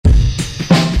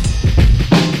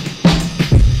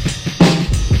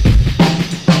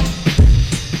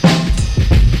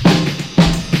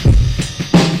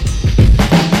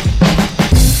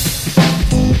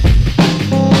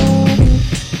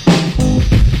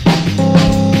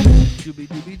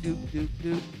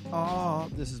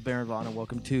This is Baron Vaughn, and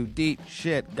welcome to Deep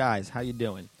Shit. Guys, how you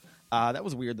doing? That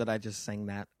was weird that I just sang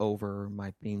that over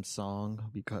my theme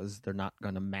song because they're not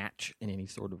going to match in any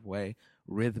sort of way,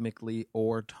 rhythmically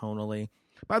or tonally.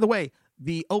 By the way,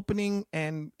 the opening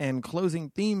and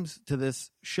closing themes to this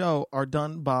show are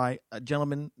done by a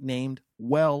gentleman named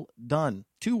Well Done.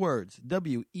 2 words,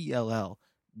 Wellldun.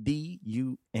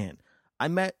 I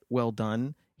met Well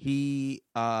Done. He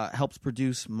helps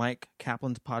produce Mike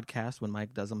Kaplan's podcast when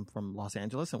Mike does them from Los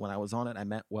Angeles. And when I was on it, I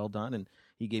met Well Done, and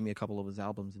he gave me a couple of his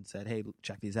albums and said, hey,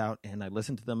 check these out. And I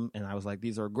listened to them, and I was like,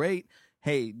 these are great.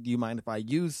 Hey, do you mind if I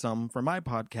use some for my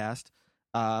podcast?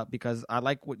 Because I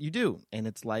like what you do. And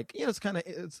it's like, you know,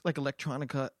 it's like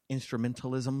electronica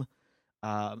instrumentalism,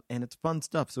 and it's fun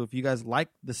stuff. So if you guys like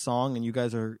the song and you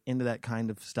guys are into that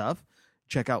kind of stuff,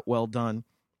 check out Well Done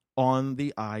on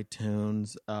the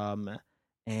iTunes.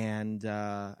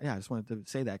 Yeah, I just wanted to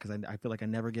say that because I feel like I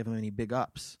never give him any big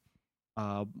ups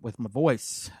with my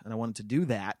voice, and I wanted to do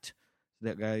that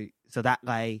so that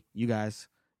way you guys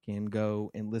can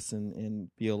go and listen and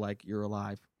feel like you're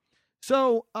alive.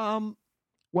 So,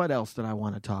 what else did I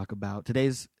want to talk about?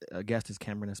 Today's guest is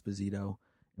Cameron Esposito,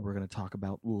 and we're going to talk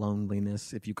about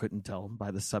loneliness, if you couldn't tell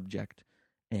by the subject.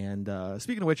 And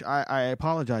speaking of which, I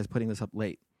apologize putting this up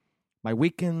late. My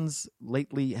weekends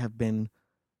lately have been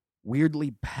weirdly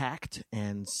packed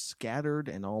and scattered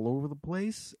and all over the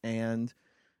place, and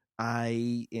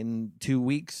in 2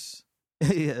 weeks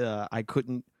I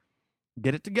couldn't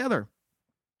get it together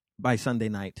by Sunday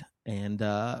night, and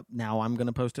now I'm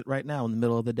gonna post it right now in the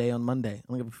middle of the day on Monday. I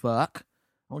don't give a fuck.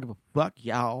 I don't give a fuck,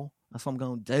 y'all. That's what I'm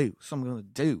gonna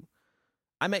do.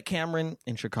 I met Cameron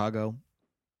in Chicago.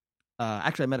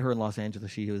 Actually, I met her in Los Angeles.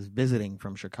 She was visiting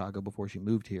from Chicago before she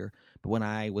moved here. But when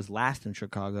I was last in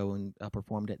Chicago and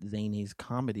performed at Zany's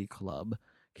Comedy Club,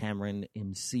 Cameron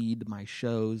emceed my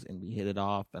shows, and we hit it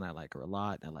off, and I like her a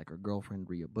lot. I like her girlfriend,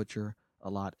 Rhea Butcher,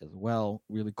 a lot as well.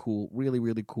 Really cool, really,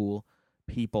 really cool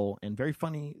people, and very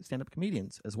funny stand-up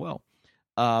comedians as well.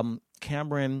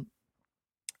 Cameron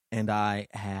and I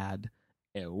had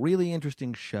a really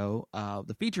interesting show.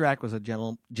 The feature act was a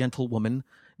gentle woman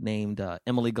named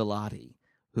Emily Galati,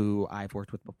 who I've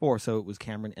worked with before. So it was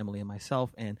Cameron, Emily, and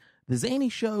myself. And the Zany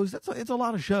shows, it's a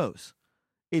lot of shows.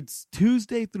 It's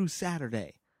Tuesday through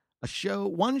Saturday.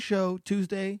 One show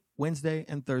Tuesday, Wednesday,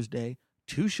 and Thursday.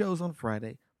 2 shows on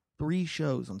Friday. 3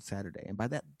 shows on Saturday. And by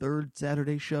that third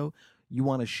Saturday show, you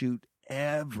want to shoot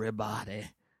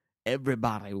everybody.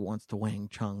 Everybody wants to Wang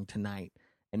Chung tonight.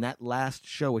 And that last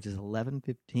show, which is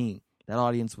 11:15, that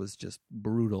audience was just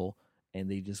brutal,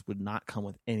 and they just would not come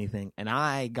with anything. And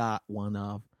I got one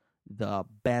of the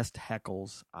best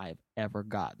heckles I've ever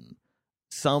gotten.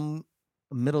 Some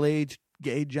middle-aged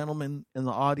gay gentleman in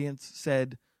the audience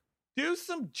said, "Do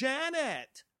some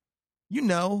Janet." You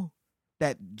know,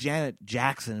 that Janet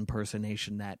Jackson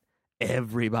impersonation that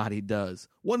everybody does.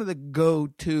 One of the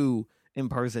go-to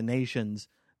impersonations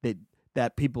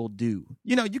that people do.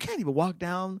 You know, you can't even walk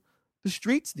down the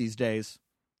streets these days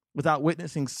without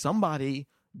witnessing somebody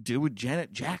do a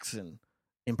Janet Jackson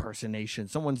impersonation.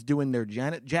 Someone's doing their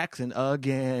Janet Jackson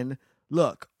again.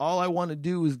 Look, all I want to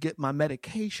do is get my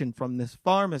medication from this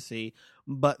pharmacy,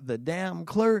 but the damn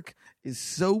clerk is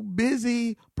so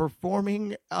busy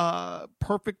performing a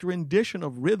perfect rendition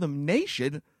of Rhythm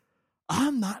Nation,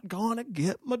 I'm not going to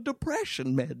get my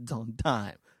depression meds on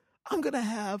time. I'm going to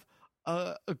have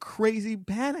a crazy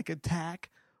panic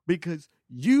attack because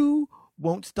you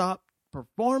won't stop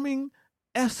performing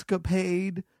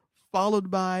Escapade,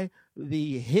 followed by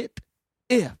the hit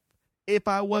If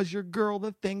I Was Your Girl,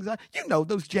 the things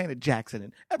those Janet Jackson,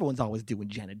 and everyone's always doing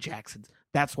Janet Jacksons.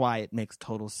 That's why it makes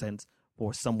total sense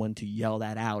for someone to yell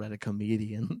that out at a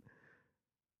comedian.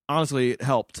 Honestly, it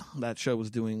helped. That show was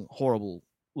doing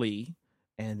horribly,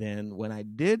 and then when I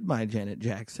did my Janet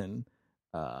Jackson,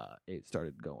 it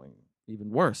started going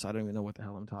even worse. I don't even know what the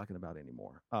hell I'm talking about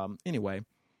anymore. Anyway,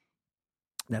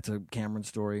 that's a Cameron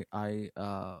story. I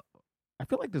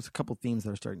feel like there's a couple themes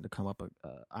that are starting to come up.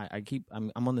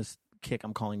 I'm on this kick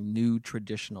I'm calling new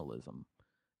traditionalism,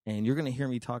 and you're going to hear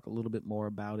me talk a little bit more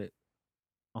about it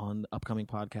on upcoming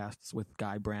podcasts with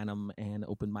Guy Branum and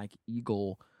Open Mike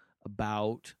Eagle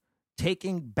about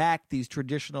taking back these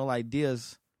traditional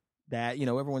ideas that, you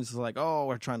know, everyone's like, oh,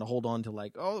 we're trying to hold on to,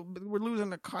 like, oh, we're losing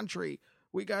the country.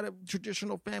 We got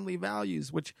traditional family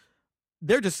values, which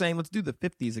they're just saying, let's do the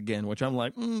 50s again, which I'm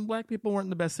like, black people weren't in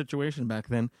the best situation back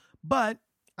then. But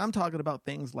I'm talking about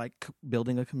things like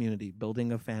building a community,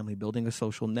 building a family, building a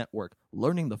social network,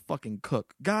 learning to fucking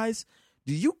cook. Guys,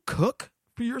 do you cook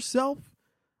for yourself?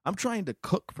 I'm trying to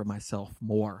cook for myself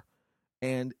more.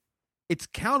 And it's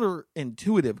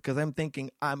counterintuitive because I'm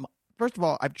thinking first of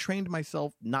all, I've trained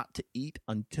myself not to eat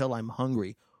until I'm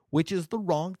hungry, which is the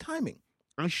wrong timing.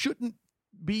 I shouldn't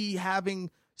be having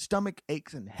stomach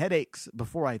aches and headaches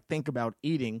before I think about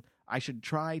eating. I should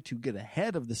try to get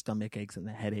ahead of the stomach aches and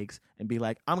the headaches and be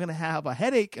like, I'm going to have a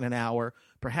headache in an hour.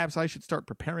 Perhaps I should start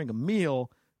preparing a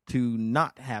meal to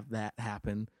not have that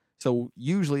happen. So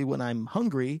usually when I'm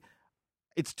hungry,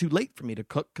 it's too late for me to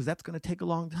cook because that's going to take a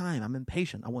long time. I'm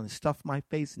impatient. I want to stuff my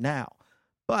face now.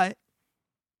 But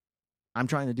I'm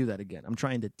trying to do that again. I'm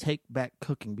trying to take back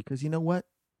cooking because you know what?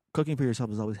 Cooking for yourself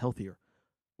is always healthier.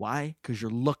 Why? Because you're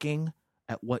looking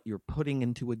at what you're putting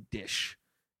into a dish.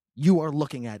 You are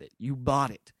looking at it. You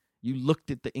bought it. You looked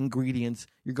at the ingredients.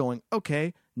 You're going,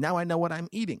 okay, now I know what I'm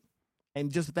eating.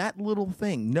 And just that little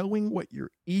thing, knowing what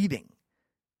you're eating,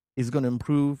 is going to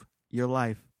improve your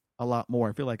life a lot more.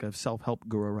 I feel like a self-help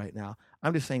guru right now.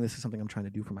 I'm just saying this is something I'm trying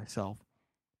to do for myself,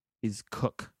 is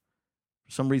cook.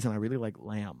 For some reason, I really like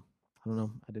lamb. I don't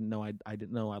know. I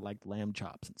didn't know I liked lamb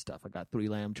chops and stuff. I got 3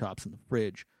 lamb chops in the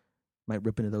fridge. Might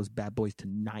rip into those bad boys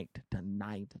tonight.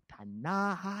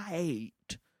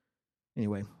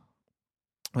 Anyway,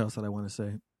 what else did I want to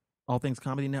say? All Things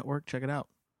Comedy Network, check it out.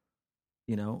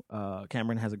 You know,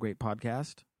 Cameron has a great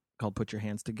podcast called Put Your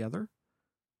Hands Together,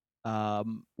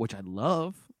 which I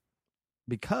love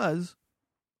because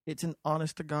it's an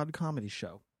honest-to-God comedy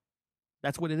show.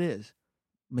 That's what it is.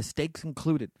 Mistakes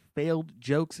included, failed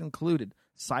jokes included,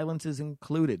 silences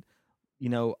included, you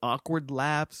know, awkward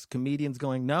laughs, comedians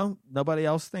going, no, nobody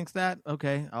else thinks that?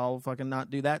 Okay, I'll fucking not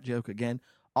do that joke again.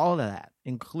 All of that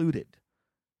included.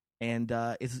 And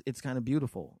it's kind of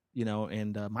beautiful, you know,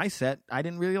 and my set I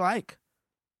didn't really like.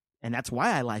 And that's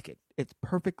why I like it. It's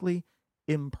perfectly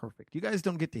imperfect. You guys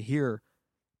don't get to hear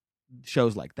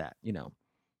shows like that, you know.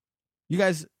 You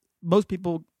guys, most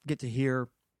people get to hear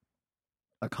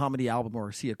a comedy album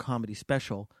or see a comedy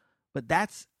special, but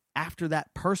that's after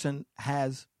that person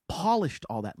has polished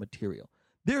all that material.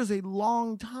 There's a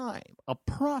long time, a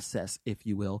process, if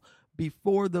you will,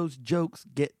 before those jokes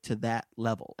get to that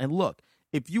level. And look,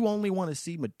 if you only want to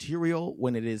see material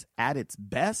when it is at its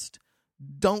best,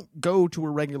 don't go to a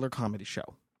regular comedy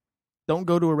show. Don't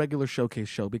go to a regular showcase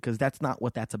show because that's not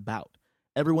what that's about.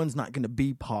 Everyone's not going to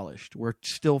be polished. We're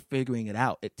still figuring it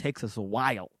out. It takes us a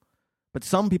while. But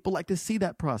some people like to see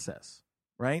that process,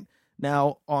 right?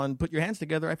 Now, on Put Your Hands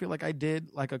Together, I feel like I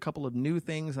did like a couple of new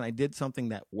things and I did something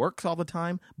that works all the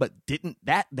time, but didn't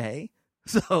that day.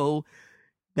 So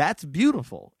that's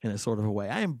beautiful in a sort of a way.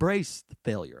 I embrace the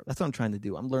failure. That's what I'm trying to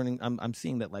do. I'm learning. I'm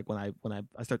seeing that like when I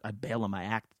bail on my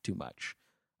act too much.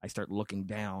 I start looking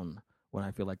down when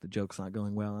I feel like the joke's not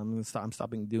going well. I'm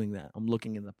stopping doing that. I'm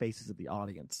looking in the faces of the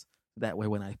audience. That way,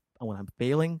 when I'm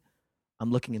failing,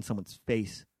 I'm looking in someone's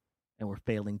face, and we're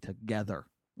failing together.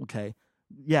 Okay,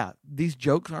 yeah, these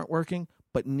jokes aren't working,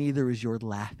 but neither is your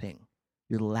laughing.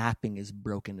 Your laughing is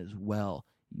broken as well.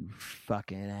 You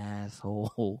fucking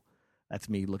asshole. That's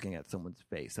me looking at someone's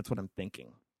face. That's what I'm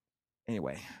thinking.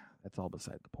 Anyway, that's all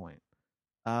beside the point.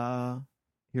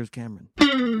 Here's Cameron.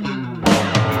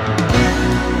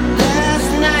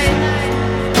 Last night,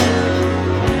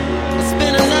 it's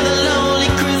been another lonely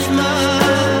Christmas.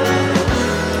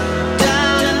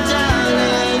 Darling,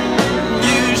 darling,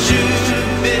 you should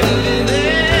have been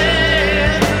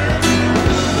there.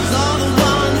 With all the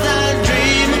ones I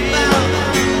dream about,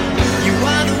 you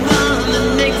are the one that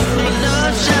makes my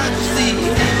love shot. See,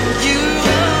 you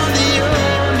are the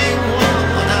only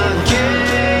one I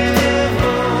care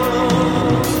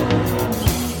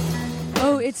for.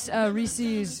 Oh, it's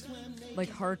Reese's, like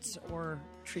hearts or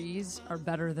trees are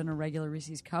better than a regular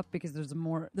Reese's cup because there's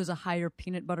a higher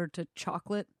peanut butter to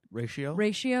chocolate Ratio?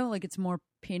 Like it's more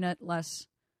peanut, less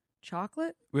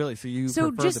chocolate. Really? So you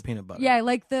prefer the peanut butter? Yeah, I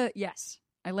like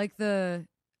the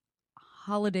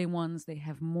holiday ones. They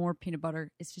have more peanut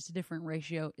butter. It's just a different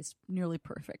ratio. It's nearly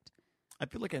perfect. I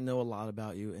feel like I know a lot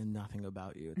about you and nothing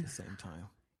about you at the same time.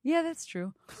 Yeah, that's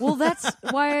true. Well, that's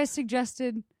why I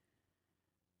suggested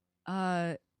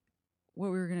what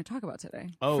we were going to talk about today.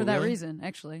 Oh, for that really? reason,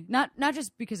 actually. Not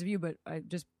just because of you, but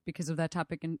just because of that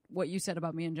topic and what you said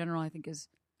about me in general. I think is.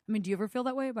 I mean, do you ever feel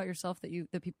that way about yourself that a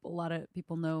lot of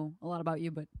people know a lot about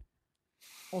you, but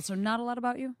also not a lot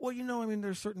about you? Well, you know, I mean,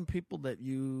 there's certain people that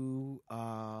you.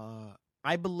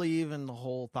 I believe in the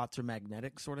whole thoughts are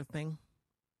magnetic sort of thing.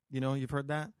 You know, you've heard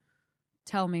that.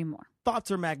 Tell me more.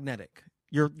 Thoughts are magnetic.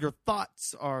 Your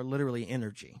thoughts are literally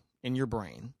energy in your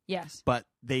brain. Yes. But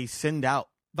they send out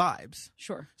vibes.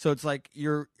 Sure. So it's like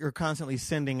you're constantly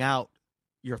sending out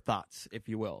your thoughts, if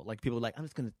you will. Like people are like, I'm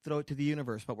just going to throw it to the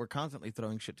universe, but we're constantly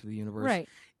throwing shit to the universe, right?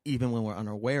 Even when we're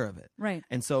unaware of it, right?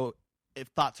 And so if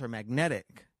thoughts are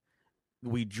magnetic,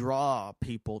 we draw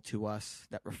people to us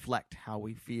that reflect how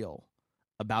we feel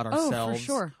about ourselves for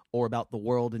sure. or about the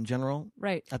world in general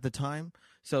Right. at the time.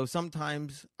 So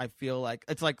sometimes I feel like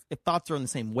it's like if thoughts are on the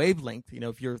same wavelength,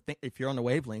 if you're on a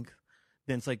wavelength,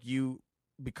 then it's like you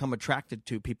become attracted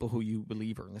to people who you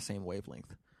believe are in the same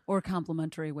wavelength. Or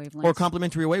complementary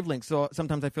wavelengths. So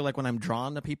sometimes I feel like when I'm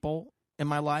drawn to people in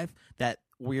my life that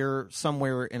we're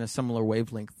somewhere in a similar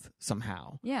wavelength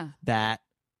somehow. Yeah. That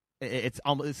it's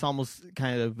almost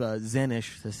kind of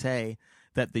Zen-ish to say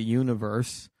that the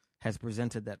universe has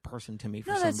presented that person to me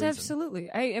for some reason.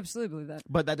 I absolutely believe that.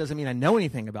 But that doesn't mean I know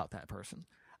anything about that person.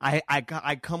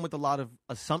 I come with a lot of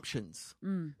assumptions,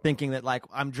 thinking that like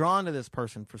I'm drawn to this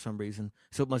person for some reason,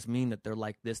 so it must mean that they're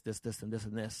like this, and this,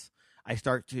 and this. I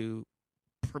start to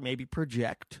maybe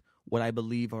project what I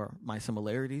believe are my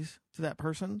similarities to that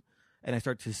person, and I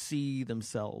start to see them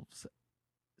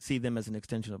as an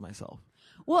extension of myself.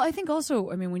 Well, I think also,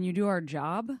 when you do our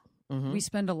job, Mm-hmm. we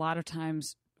spend a lot of time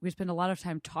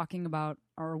talking about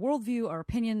our worldview, our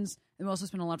opinions, and we also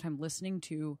spend a lot of time listening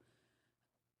to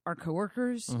our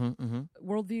coworkers'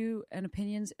 worldview and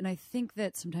opinions. And I think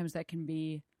that sometimes that can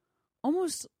be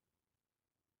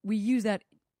we use that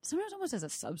sometimes almost as a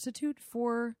substitute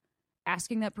for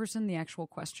asking that person the actual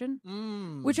question,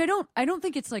 which I don't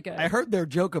think it's like I heard their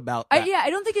joke about that. I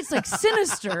don't think it's like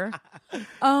sinister.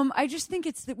 I just think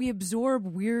it's that we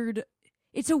absorb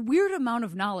it's a weird amount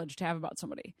of knowledge to have about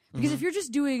somebody. Because if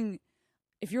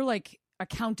you're like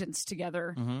accountants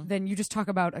together, then you just talk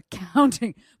about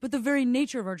accounting. But the very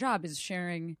nature of our job is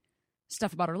sharing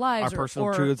stuff about our lives. Our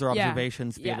personal truths, our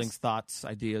observations, feelings, thoughts,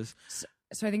 ideas.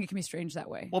 So I think it can be strange that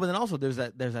way. Well, but then also there's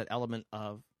that element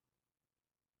of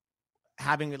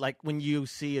having, like, when you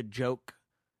see a joke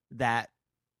that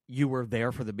you were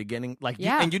there for the beginning,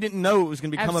 and you didn't know it was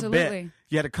going to become a bit.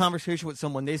 You had a conversation with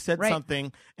someone, they said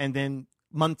something, and then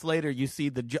months later you see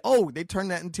they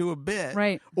turned that into a bit.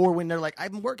 Right. Or when they're like,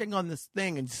 I'm working on this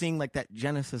thing, and seeing like that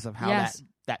genesis of how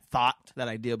that thought, that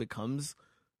idea becomes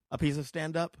a piece of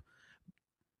stand-up.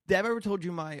 Have I ever told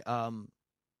you my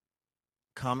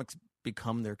comics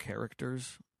become their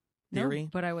characters theory? No,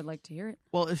 but I would like to hear it.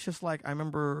 Well, it's just like, I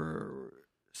remember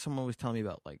someone was telling me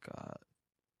about, like, a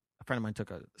friend of mine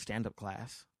took a stand-up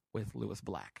class with Lewis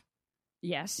Black.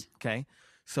 Yes. Okay.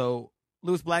 So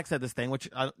Lewis Black said this thing, which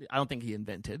I don't think he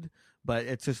invented, but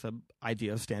it's just an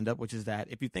idea of stand-up, which is that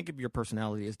if you think of your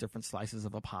personality as different slices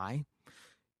of a pie,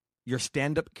 your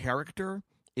stand-up character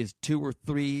is 2 or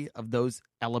 3 of those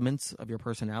elements of your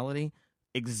personality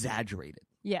exaggerated.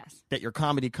 Yes. That your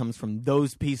comedy comes from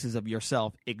those pieces of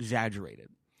yourself exaggerated.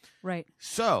 Right.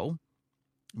 So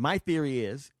my theory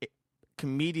is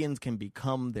comedians can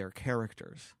become their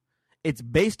characters. It's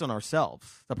based on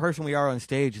ourselves. The person we are on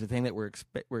stage, the thing that we're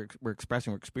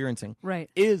expressing, we're experiencing, right,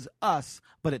 is us,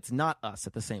 but it's not us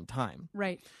at the same time.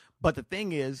 Right. But the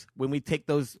thing is, when we take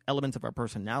those elements of our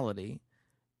personality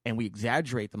and we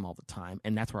exaggerate them all the time,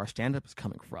 and that's where our stand-up is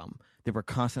coming from, that we're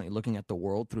constantly looking at the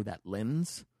world through that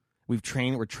lens. We're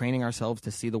training ourselves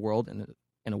to see the world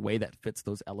in a way that fits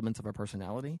those elements of our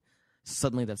personality.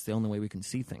 Suddenly that's the only way we can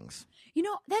see things.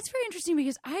 That's very interesting,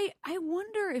 because I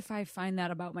wonder if I find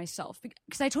that about myself,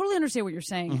 because I totally understand what you're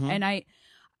saying. Mm-hmm. And I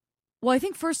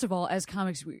think, first of all, as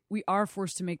comics, we are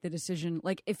forced to make the decision,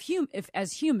 like, if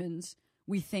as humans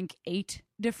we think 8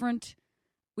 different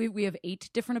we have 8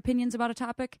 different opinions about a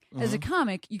topic. Mm-hmm. As a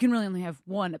comic, you can really only have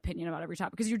one opinion about every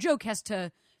topic, because your joke has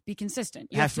to be consistent.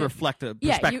 It has to reflect a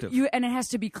perspective. And it has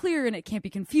to be clear, and it can't be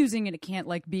confusing, and it can't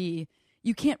be.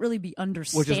 You can't really be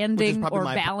understanding or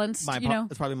balanced.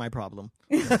 That's probably my problem.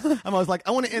 I'm always like,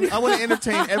 I want to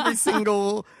entertain every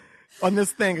single on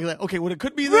this thing. Like, okay, well, it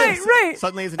could be this. Right.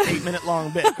 Suddenly, it's an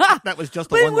 8-minute-long bit. That was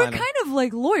just a one-liner. But we're kind of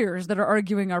like lawyers that are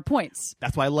arguing our points.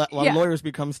 That's why a lot of lawyers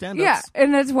become stand-ups. Yeah,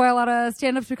 and that's why a lot of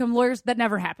stand-ups become lawyers. That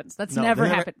never happens. That's never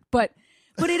happened. But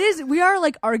it is. We are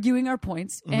like arguing our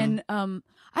points, and I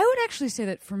would actually say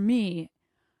that for me,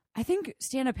 I think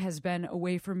stand-up has been a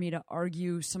way for me to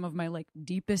argue some of my like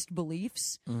deepest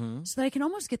beliefs, so that I can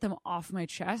almost get them off my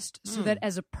chest, so that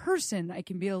as a person I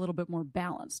can be a little bit more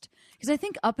balanced. Because I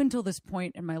think up until this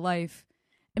point in my life,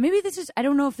 and maybe I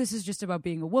don't know if this is just about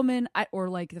being a woman, or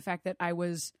like the fact that I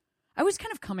was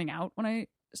kind of coming out when I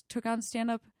took on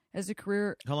stand-up as a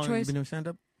career choice. How long have you been doing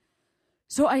stand-up?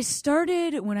 So I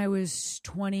started when I was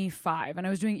 25, and I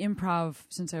was doing improv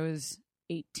since I was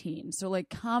 18. So like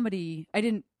comedy, I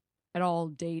didn't at all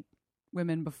date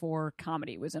women before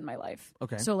comedy was in my life.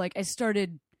 Okay. So like I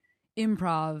started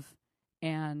improv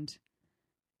and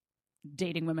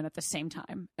dating women at the same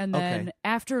time. And then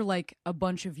after like a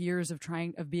bunch of years of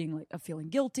feeling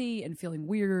guilty and feeling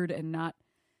weird and not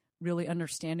really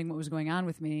understanding what was going on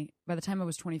with me. By the time I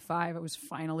was 25, I was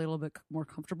finally a little bit more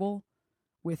comfortable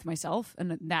with myself,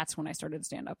 and that's when I started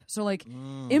stand up. So like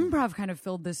improv kind of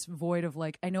filled this void of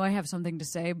like, I know I have something to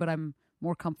say, but I'm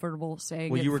more comfortable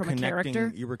saying it from a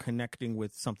character. You were connecting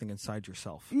with something inside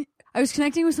yourself. I was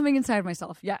connecting with something inside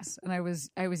myself, yes, and I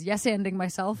was yes-anding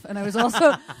myself, and I was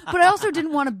also, but I also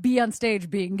didn't want to be on stage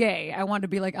being gay. I wanted to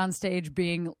be like on stage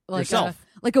being like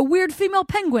a weird female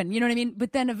penguin, you know what I mean?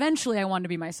 But then eventually, I wanted to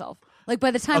be myself. Like by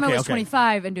the time I was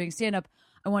 25 and doing stand-up,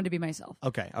 I wanted to be myself.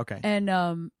 Okay.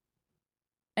 And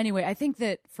anyway, I think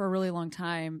that for a really long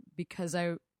time, because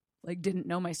I like didn't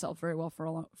know myself very well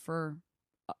for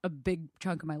a big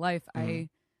chunk of my life, I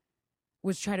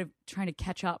was trying to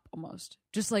catch up almost,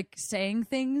 just like saying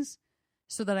things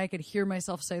so that I could hear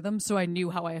myself say them, so I knew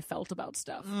how I felt about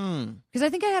stuff. Because I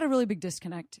think I had a really big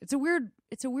disconnect. It's a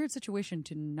weird situation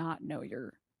to not know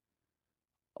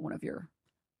one of your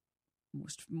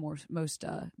most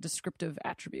descriptive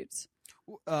attributes,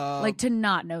 like to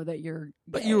not know that you're gay.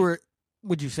 But you were.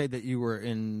 Would you say that you were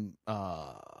in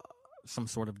some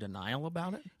sort of denial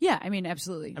about it? Yeah, I mean,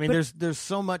 absolutely. I mean, there's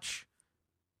so much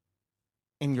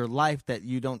in your life that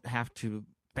you don't have to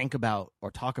think about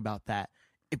or talk about that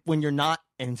when you're not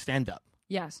in stand-up.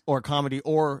 Yes. Or comedy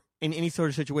or in any sort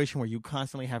of situation where you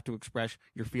constantly have to express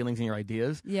your feelings and your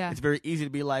ideas. Yeah. It's very easy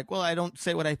to be like, well, I don't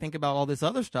say what I think about all this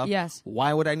other stuff. Yes.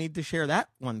 Why would I need to share that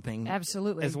one thing?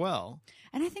 Absolutely. As well.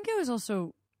 And I think I was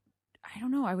also, I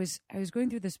don't know, I was going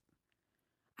through this,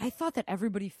 I thought that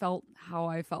everybody felt how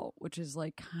I felt, which is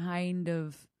like kind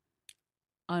of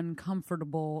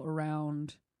uncomfortable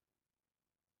around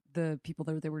the people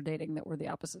that they were dating that were the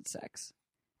opposite sex.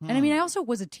 And I mean, I also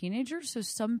was a teenager, so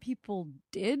some people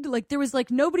did. Like, there was like,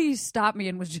 nobody stopped me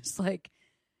and was just like,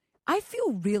 I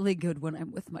feel really good when I'm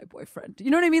with my boyfriend.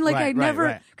 You know what I mean? Like, I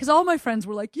never, because all my friends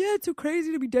were like, yeah, it's so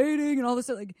crazy to be dating and all this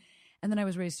stuff. Like, and then I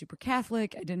was raised super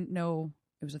Catholic. I didn't know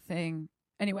it was a thing.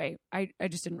 Anyway, I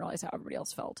just didn't realize how everybody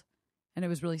else felt. And it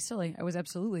was really silly. I was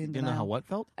absolutely in denial. You didn't know how what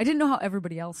felt? I didn't know how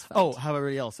everybody else felt. Oh, how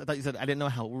everybody else. I thought you said I didn't know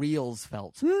how reels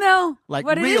felt. No. Like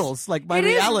reels, like my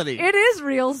reality. It is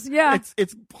reels, yeah.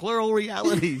 It's plural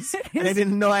realities. And I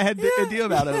didn't know I had the idea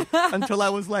about it until I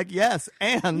was like, yes,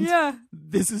 and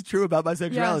this is true about my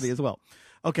sexuality as well.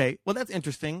 Okay, well, that's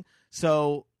interesting.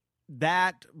 So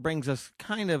that brings us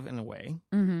kind of, in a way,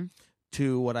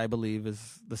 to what I believe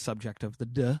is the subject of the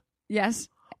duh. Yes.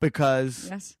 Because...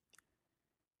 Yes.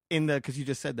 Because you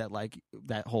just said that, like,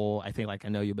 that whole, I think, like, I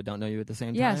know you but don't know you at the same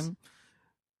time. Yes.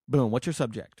 Boom. What's your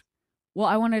subject? Well,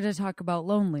 I wanted to talk about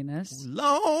loneliness.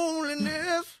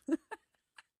 Loneliness.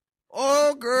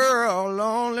 Oh, girl,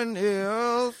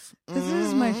 loneliness. This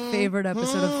is my favorite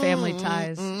episode of Family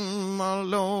Ties. My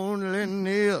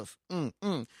loneliness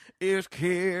is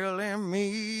killing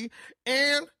me.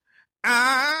 And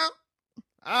I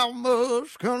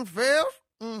must confess,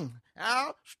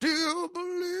 I still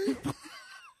believe.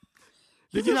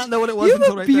 Did you not know what it was? You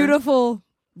have a beautiful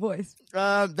voice.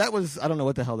 That was, I don't know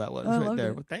what the hell that was right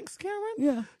there. But thanks, Cameron.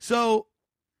 Yeah. So,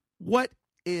 what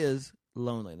is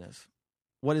loneliness?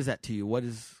 What is that to you? What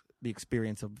is the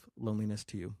experience of loneliness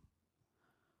to you?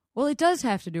 Well, it does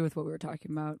have to do with what we were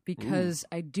talking about, because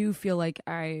I do feel like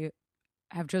I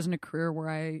have chosen a career where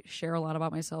I share a lot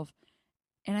about myself.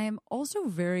 And I am also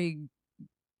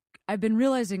I've been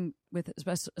realizing,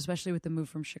 especially with the move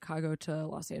from Chicago to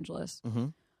Los Angeles,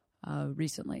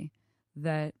 recently,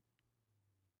 that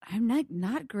I'm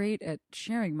not great at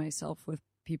sharing myself with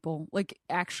people, like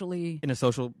actually in a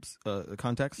social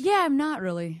context. Yeah, I'm not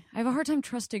really. I have a hard time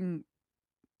trusting,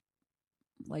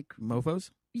 like,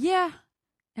 mofos. Yeah,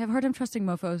 I have a hard time trusting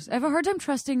mofos. I have a hard time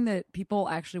trusting that people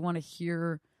actually want to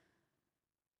hear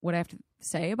what I have to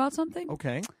say about something.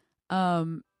 Okay.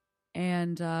 And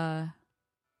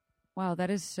wow,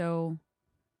 that is so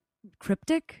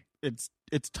cryptic. It's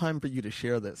time for you to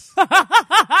share this.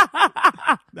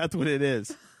 That's what it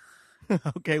is.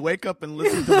 Okay, wake up and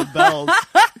listen to the bells,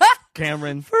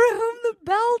 Cameron. For whom the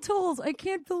bell tolls. I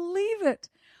can't believe it.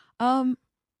 Yeah,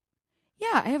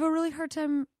 I have a really hard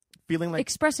time feeling like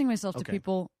expressing myself to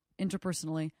people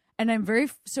interpersonally. And I'm very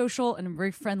social and I'm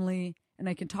very friendly, and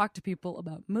I can talk to people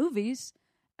about movies,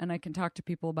 and I can talk to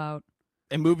people about...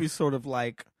 And movies sort of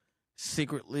like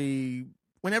secretly...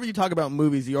 Whenever you talk about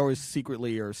movies, you always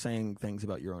secretly are saying things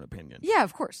about your own opinion. Yeah,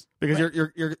 of course. Because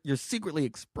you're secretly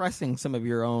expressing some of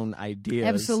your own ideas.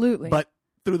 Absolutely. But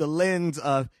through the lens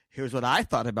of, here's what I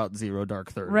thought about Zero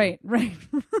Dark 30. Right.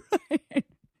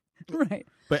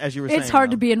 But as you were saying... It's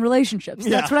hard to be in relationships.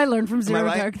 Yeah. That's what I learned from Zero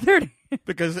Dark 30.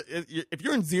 Because if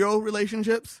you're in zero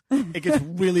relationships, it gets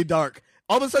really dark.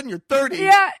 All of a sudden, you're 30.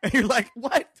 Yeah. And you're like,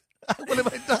 what? What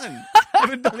have I done? I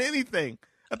haven't done anything.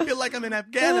 I feel like I'm in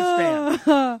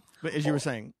Afghanistan. But as you were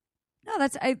saying, No,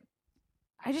 that's I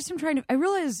just am trying to. I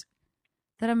realize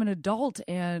that I'm an adult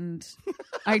and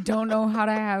I don't know how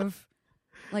to have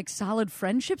like solid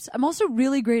friendships. I'm also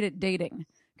really great at dating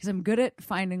because I'm good at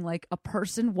finding like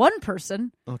one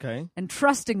person, okay. and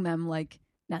trusting them. Like,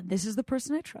 now this is the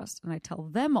person I trust, and I tell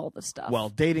them all the stuff. Well,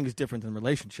 dating is different than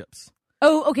relationships.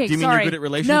 Oh, okay. Do you mean sorry. you're good at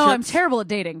relationships? No, I'm terrible at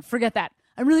dating. Forget that.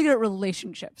 I'm really good at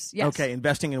relationships. Yes. Okay,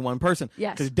 investing in one person.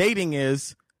 Yes. Because dating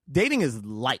is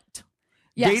light.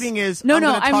 Yes. Dating is No,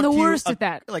 I'm I'm the worst at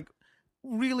that. Like,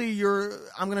 really,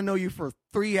 I'm going to know you for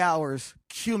 3 hours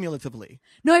cumulatively.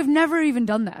 No, I've never even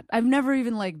done that. I've never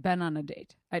even like been on a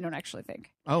date. I don't actually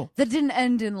think. Oh. That didn't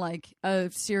end in like a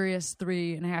serious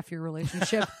 3.5-year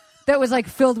relationship that was like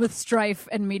filled with strife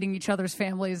and meeting each other's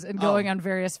families and going on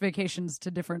various vacations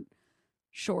to different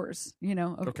shores,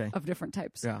 of different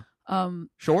types. Yeah.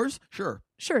 Shores? Sure.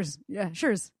 Shores. Yeah.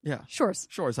 Shores. Yeah. Shores.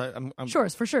 Shores. I'm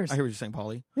Shores for sure. I hear what you're saying,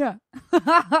 Paulie. Yeah.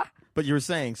 But you were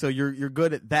saying, so you're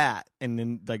good at that, and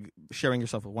then like sharing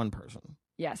yourself with one person.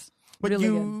 Yes. But really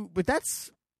good. But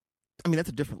that's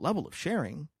a different level of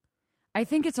sharing. I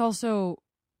think it's also,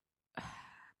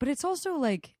 but it's also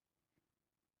like,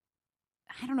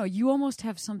 I don't know, you almost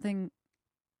have something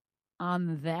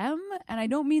on them, and I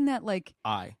don't mean that like.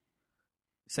 I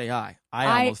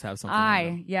almost have something on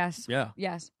them. Yes. Yeah.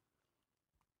 Yes.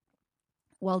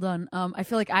 Well done. I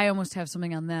feel like I almost have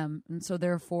something on them, and so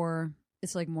therefore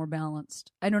it's like more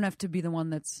balanced. I don't have to be the one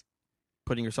that's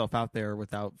putting yourself out there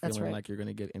without feeling right. like you're going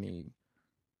to get any.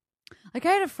 Like,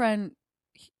 I had a friend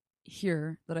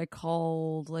here that I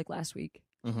called like last week,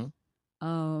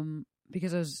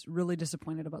 because I was really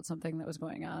disappointed about something that was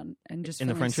going on and just in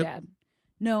the feeling friendship. sad.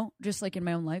 No, just like in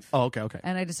my own life. Oh, okay.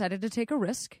 And I decided to take a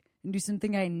risk and do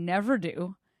something I never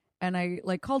do. And I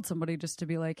like called somebody just to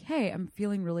be like, "Hey, I'm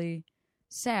feeling really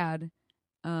sad."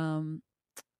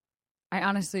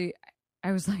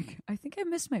 I was like, I think I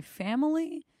miss my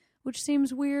family, which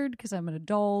seems weird because I'm an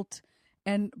adult.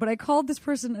 But I called this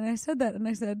person and I said that, and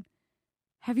I said,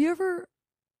 "Have you ever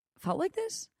felt like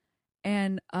this?"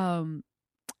 And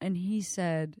he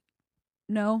said,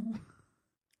 "No."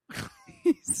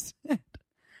 He said,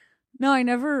 "No, I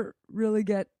never really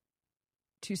get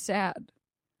too sad."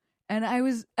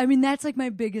 And that's like my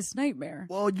biggest nightmare.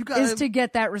 Well, is to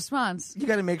get that response. You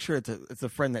got to make sure it's a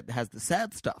friend that has the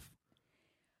sad stuff.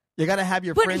 You got to have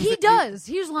your but friends. But he does.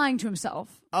 He was lying to himself.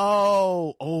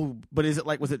 Oh, but is it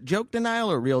like, was it joke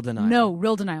denial or real denial? No,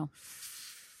 real denial.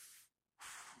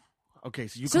 Okay,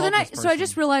 so So I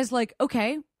just realized, like,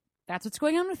 okay, that's what's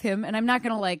going on with him, and I'm not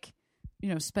gonna like,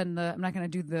 I'm not gonna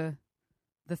do the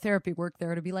therapy work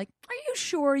there to be like, are you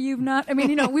sure you've not? I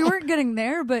mean, we weren't getting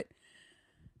there, but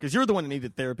because you're the one that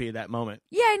needed therapy at that moment.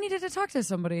 Yeah, I needed to talk to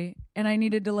somebody, and I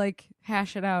needed to like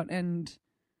hash it out, and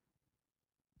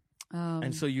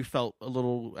so you felt a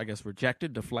little, I guess,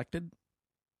 rejected, deflected.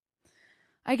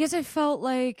 I guess I felt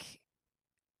like,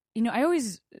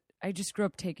 I just grew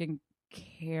up taking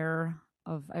care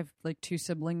of. I have like 2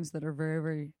 siblings that are very,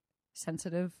 very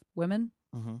sensitive women,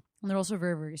 and they're also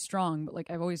very, very strong. But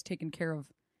like I've always taken care of.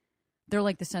 They're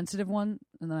like the sensitive one,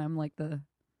 and then I'm like the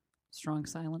strong,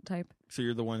 silent type. So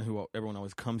you're the one who everyone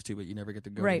always comes to, but you never get to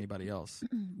go right. to anybody else.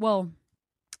 Well,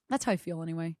 that's how I feel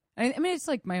anyway. I mean, it's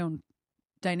like my own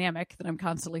dynamic that I'm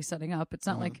constantly setting up. It's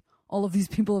not like all of these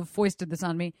people have foisted this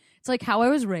on me. It's like how I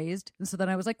was raised. And so then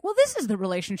I was like, well, this is the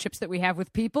relationships that we have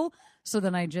with people. So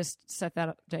then I just set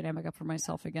that dynamic up for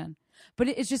myself again. But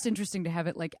it's just interesting to have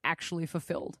it like actually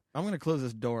fulfilled. I'm going to close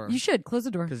this door. You should close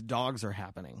the door. Because dogs are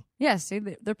happening. Yeah, see,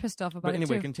 they're pissed off about it. But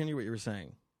anyway, too. Continue what you were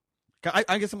saying.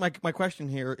 I guess my question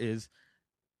here is,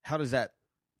 how does that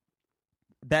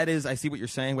is, I see what you're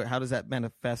saying, but how does that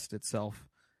manifest itself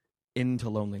into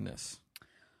loneliness?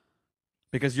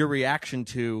 Because your reaction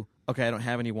to, okay, I don't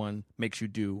have anyone, makes you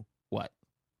do what?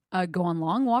 Go on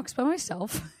long walks by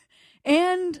myself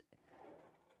and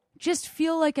just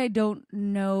feel like I don't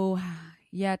know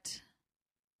yet.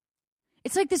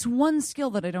 It's like this one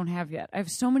skill that I don't have yet. I have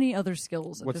so many other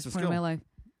skills at this point in my life.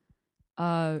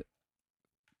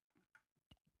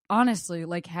 Honestly,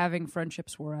 like having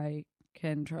friendships where I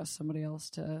can trust somebody else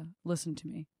to listen to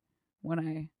me when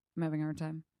I'm having a hard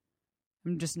time.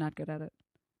 I'm just not good at it.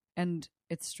 And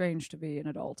it's strange to be an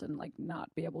adult and like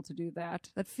not be able to do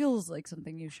that. That feels like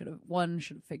something you should have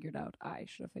figured out. I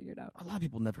should have figured out. A lot of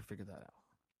people never figure that out.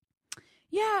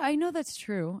 Yeah, I know that's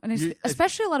true. And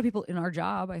especially a lot of people in our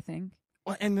job, I think.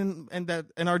 Well, and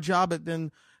our job,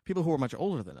 then people who are much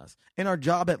older than us. In our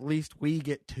job, at least we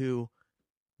get to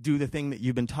do the thing that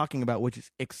you've been talking about, which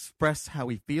is express how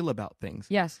we feel about things.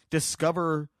 Yes.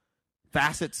 Discover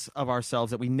facets of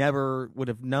ourselves that we never would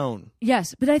have known.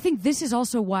 Yes, but I think this is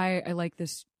also why I like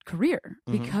this career,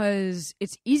 because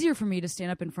it's easier for me to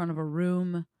stand up in front of a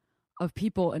room of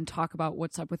people and talk about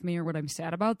what's up with me or what I'm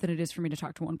sad about than it is for me to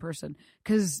talk to one person,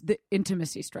 because the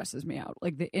intimacy stresses me out,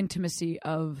 like the intimacy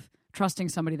of trusting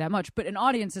somebody that much. But an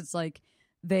audience, it's like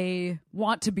they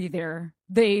want to be there.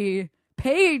 They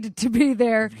paid to be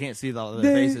there. You can't see their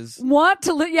faces. Want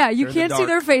to you They're can't see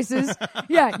their faces.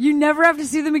 Yeah, you never have to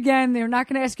see them again. They're not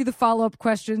going to ask you the follow-up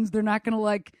questions. They're not going to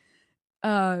like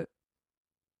I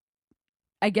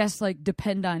guess like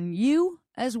depend on you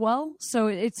as well. So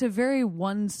it's a very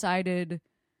one-sided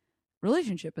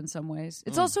relationship in some ways.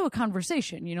 It's also a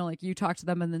conversation, you know, like you talk to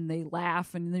them and then they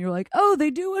laugh and then you're like, oh, they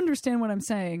do understand what I'm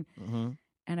saying.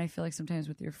 And I feel like sometimes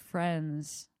with your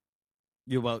friends,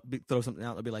 you throw something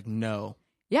out, they'll be like, no.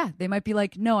 Yeah, they might be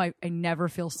like, no, I never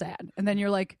feel sad. And then you're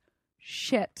like,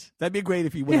 shit. That'd be great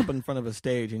if you went up in front of a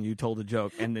stage and you told a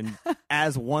joke and then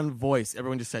as one voice,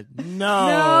 everyone just said, no.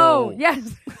 No,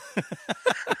 yes.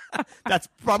 That's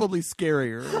probably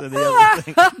scarier than the other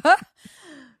thing.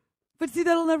 But see,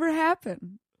 that'll never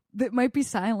happen. That might be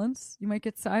silence. You might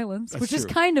get silence, That's which is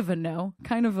true. kind of a no,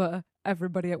 kind of a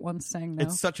everybody at once saying no.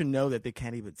 It's such a no that they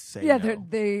can't even say yeah, no.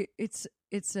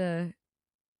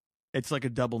 it's like a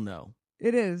double no.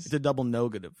 it is. It's a double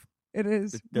negative. It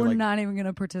is. They're We're like- not even going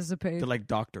to participate. They're like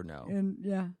Dr. No. And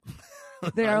yeah,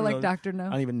 they I are don't like know. Dr. No. I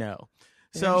don't even know.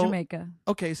 They're in So, Jamaica.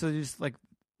 okay, so just like,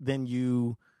 then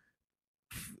you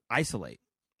isolate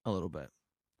a little bit.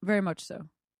 Very much so.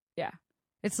 Yeah.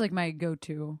 It's like my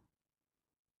go-to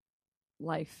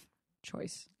life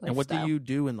choice. And what do lifestyle. you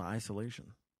do in the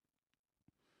isolation?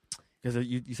 Because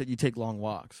you said you take long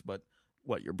walks, but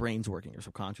what, your brain's working, your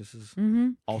subconscious is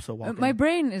also walking? My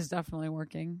brain is definitely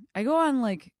working. I go on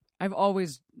like, I've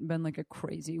always been like a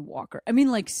crazy walker. I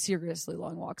mean, like seriously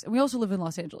long walks. And we also live in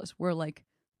Los Angeles where like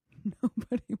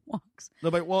nobody walks. No,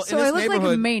 but, well, So in I this look like a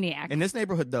neighborhood, maniac. in this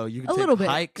neighborhood though, you can A take little bit.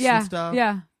 hikes Yeah. and stuff.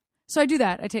 Yeah. So I do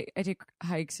that. I take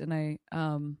hikes and I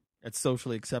It's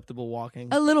socially acceptable walking.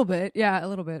 a little bit. Yeah, a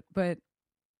little bit. But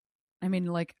I mean,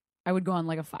 like I would go on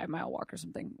like a 5-mile walk or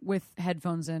something with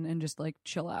headphones in and just like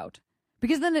chill out.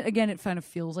 Because then it kind of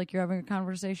feels like you're having a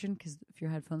conversation. Because if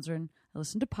your headphones are in, I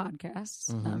listen to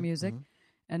podcasts, not music,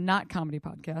 and not comedy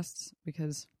podcasts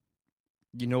because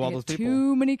You know all I those get people.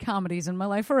 too many comedies in my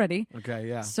life already. Okay,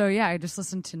 yeah. So yeah, I just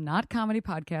listen to not comedy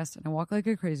podcasts and I walk like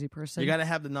a crazy person. You got to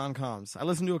have the non-coms. I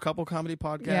listen to a couple comedy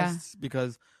podcasts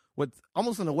because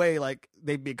almost in a way, like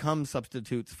they become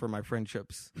substitutes for my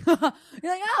friendships. You're like,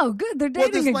 oh, good, they're Well,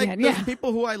 dating there's, like, again. there's Yeah,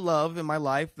 people who I love in my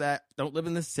life that don't live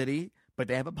in this city, but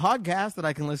they have a podcast that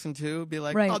I can listen to. Be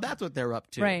like, Right. oh, that's what they're up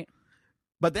to. right.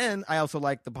 But then I also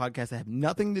like the podcasts that have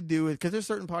nothing to do with, because there's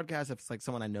certain podcasts if it's like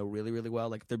someone I know really, really well,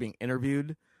 like if they're being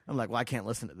interviewed, I'm like, well, I can't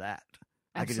listen to that.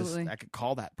 Absolutely. I could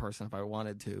call that person if I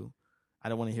wanted to. I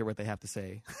don't want to hear what they have to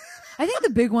say. I think the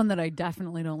big one that I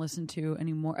definitely don't listen to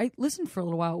anymore, I listened for a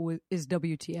little while, is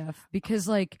WTF, because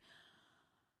like,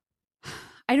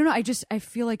 I don't know, I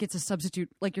feel like it's a substitute,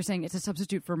 like you're saying, it's a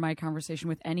substitute for my conversation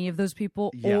with any of those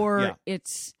people, Yeah, or yeah.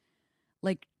 it's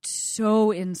like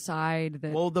so inside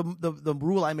that Well, the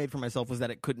rule I made for myself was that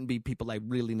it couldn't be people I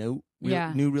really knew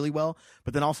really well.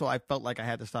 But then also I felt like I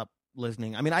had to stop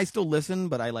listening. I mean, I still listen,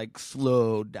 but I like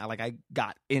slowed down. Like I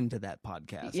got into that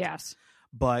podcast. yes.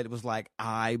 But it was like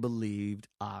I believed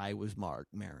I was Mark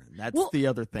Maron. That's Well, the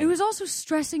other thing. It was also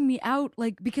stressing me out,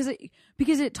 like because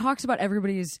it talks about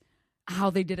everybody's how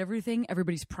they did everything,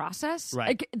 everybody's process. Right.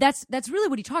 Like, that's really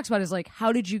what he talks about is like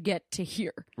how did you get to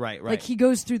here? right. Like he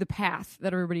goes through the path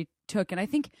that everybody took, and I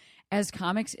think as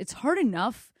comics, it's hard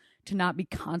enough to not be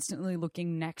constantly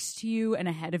looking next to you and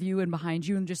ahead of you and behind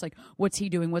you and just like what's he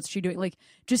doing, what's she doing, like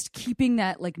just keeping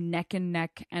that like neck and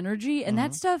neck energy, and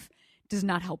that stuff does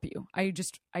not help you. I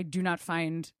do not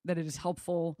find that it is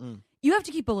helpful. You have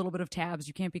to keep a little bit of tabs.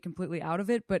 You can't be completely out of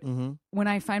it. But when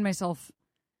I find myself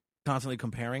Constantly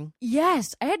comparing.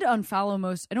 yes, I had to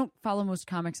unfollow I don't follow most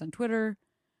comics on Twitter.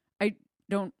 I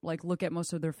don't like look at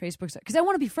most of their Facebook stuff because I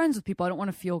want to be friends with people. I don't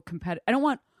want to feel competitive. I don't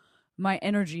want my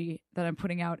energy that I'm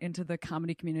putting out into the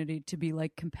comedy community to be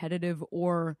like competitive,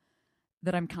 or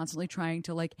that I'm constantly trying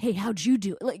to like, hey, how'd you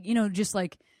do? Like, you know, just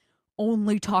like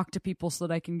only talk to people so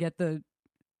that I can get the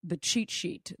cheat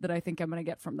sheet that I think I'm going to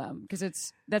get from them,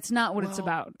 because that's not what it's Well,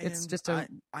 about. It's and just I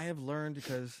have learned,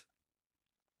 because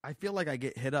I feel like I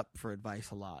get hit up for advice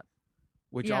a lot,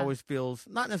 which Yeah. always feels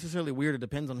not necessarily weird. It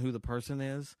depends on who the person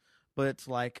is, but it's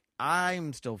like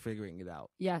I'm still figuring it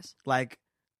out. yes, Like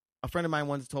a friend of mine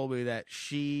once told me that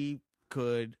she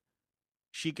could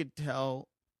tell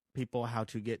people how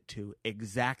to get to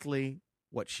exactly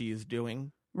what she is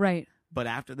doing, right, but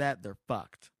after that, they're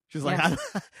fucked. She's like, Yeah.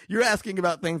 you're asking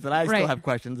about things that I still Right. have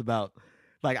questions about.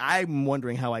 Like, I'm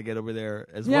wondering how I get over there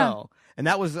as Yeah. well. And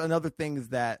that was another thing is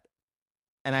that,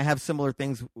 and I have similar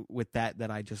things with that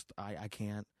I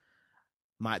can't.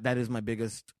 That is my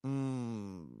biggest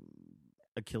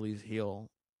Achilles heel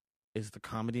is the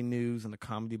comedy news and the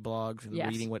comedy blogs and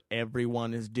Yes. reading what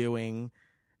everyone is doing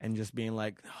and just being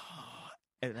like,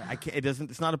 and I can't.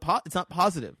 It's not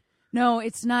positive. No,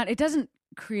 it's not. It doesn't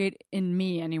create in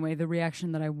me anyway the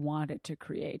reaction that I want it to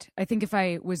create. I think if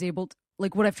I was able to,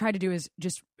 like, what I've tried to do is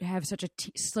just have such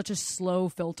a slow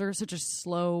filter, such a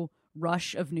slow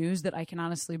rush of news that I can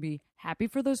honestly be happy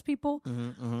for those people,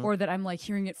 or that I'm like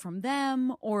hearing it from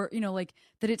them, or like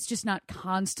that it's just not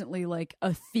constantly like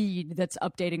a feed that's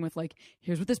updating with like,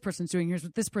 here's what this person's doing, here's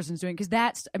what this person's doing, because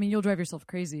that's, I mean, you'll drive yourself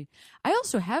crazy. I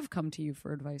also have come to you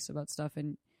for advice about stuff,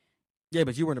 and Yeah,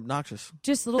 but you weren't obnoxious.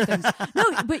 just little things.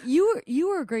 No, but you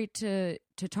were great to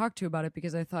talk to about it,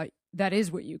 because I thought that is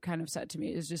what you kind of said to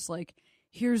me, is just like,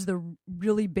 here's the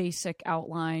really basic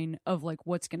outline of like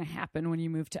what's going to happen when you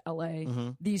move to LA,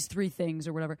 these 3 things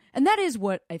or whatever. And that is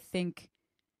what I think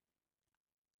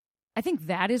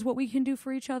that is what we can do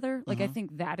for each other. Like, I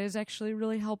think that is actually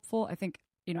really helpful. I think,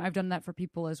 I've done that for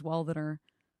people as well that are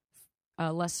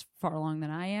less far along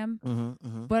than I am.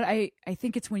 But I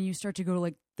think it's when you start to go to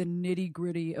like the nitty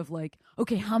gritty of like,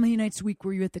 okay, how many nights a week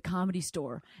were you at the Comedy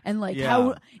Store? And like, Yeah. how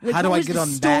do what I was get the on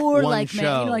store that one like, man,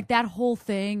 show? like that whole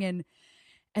thing.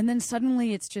 And then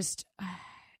suddenly it's just,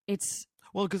 it's,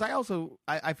 Well, because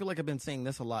I feel like I've been saying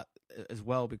this a lot as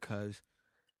well, because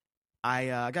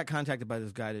I got contacted by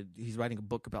this guy. He's writing a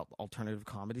book about the alternative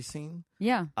comedy scene.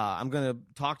 yeah. I'm going to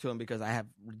talk to him because I have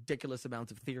ridiculous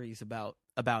amounts of theories about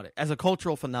it as a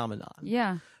cultural phenomenon.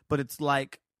 Yeah. But it's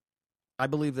like, I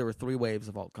believe there were 3 waves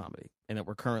of alt comedy, and that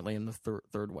we're currently in the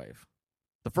third wave.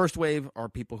 The first wave are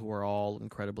people who are all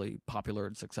incredibly popular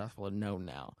and successful and known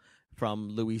now, from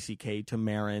Louis C.K. to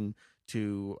Maron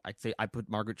to, I put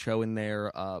Margaret Cho in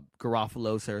there,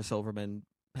 Garofalo, Sarah Silverman,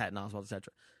 Patton Oswalt,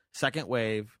 etc. Second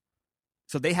wave,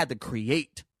 so they had to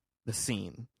create the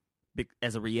scene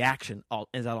as a reaction,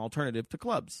 as an alternative to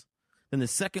clubs. Then the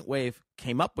second wave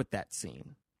came up with that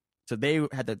scene, so they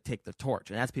had to take the torch,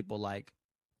 and that's people like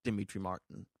Dimitri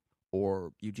Martin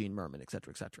or Eugene Merman,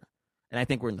 etc., etc. And I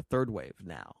think we're in the third wave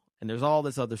now, and there's all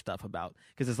this other stuff about,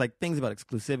 because it's like things about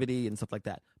exclusivity and stuff like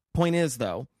that. Point is,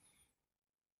 though,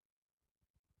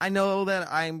 I know that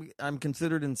I'm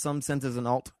considered in some sense as an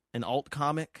alt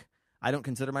comic. I don't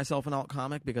consider myself an alt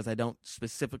comic because I don't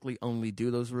specifically only do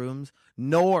those rooms,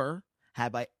 nor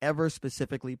have I ever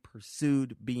specifically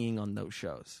pursued being on those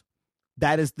shows.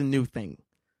 That is the new thing.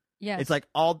 Yes. It's like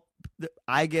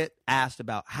I get asked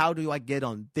about, how do I get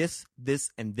on this,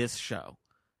 and this show?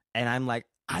 And I'm like,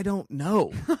 I don't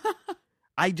know.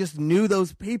 I just knew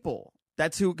those people.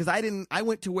 That's who, because I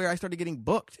went to where I started getting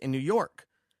booked in New York.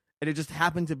 And it just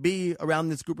happened to be around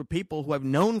this group of people who I've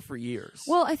known for years.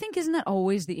 Well, I think, isn't that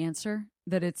always the answer?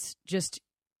 That it's just,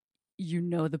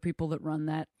 the people that run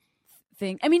that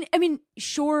thing. I mean,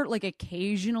 sure, like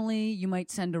occasionally you might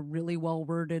send a really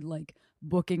well-worded like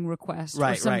booking request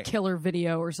or some killer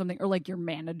video or something, or like your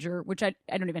manager, which I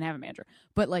don't even have a manager,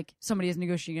 but like somebody is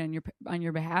negotiating on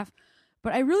your behalf.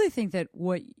 But I really think that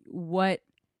what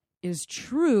is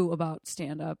true about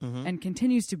stand-up and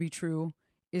continues to be true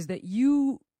is that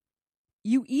you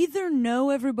either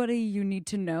know everybody you need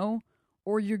to know,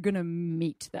 or you're going to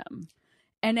meet them.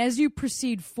 And as you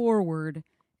proceed forward,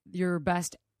 your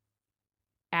best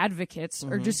advocates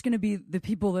are just going to be the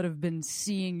people that have been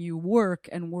seeing you work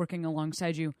and working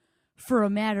alongside you for a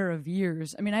matter of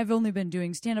years. I mean, I've only been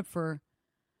doing stand-up for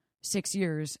 6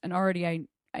 years, and already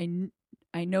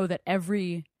I know that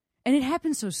and it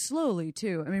happens so slowly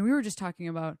too. I mean, we were just talking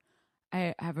about,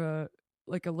 I have a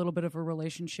little bit of a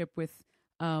relationship with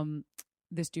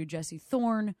this dude, Jesse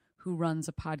Thorne, who runs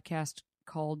a podcast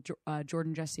called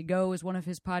Jordan Jesse Go, is one of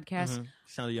his podcasts.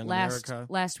 Sound of Young America.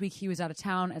 Last week he was out of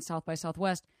town at South by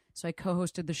Southwest, so I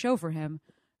co-hosted the show for him.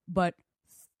 But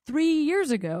 3 years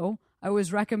ago, I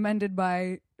was recommended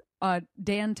by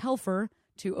Dan Telfer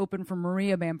to open for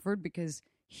Maria Bamford because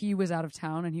he was out of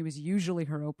town and he was usually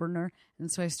her opener.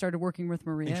 And so I started working with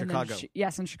Maria. In Chicago.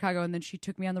 Yes, in Chicago. And then she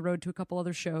took me on the road to a couple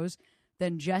other shows.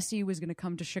 Then Jesse was going to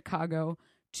come to Chicago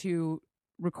to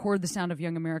record The Sound of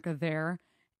Young America there.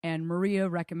 And Maria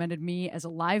recommended me as a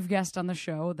live guest on the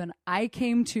show. Then I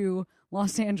came to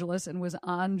Los Angeles and was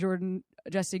on Jordan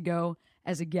Jesse Go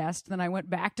as a guest. Then I went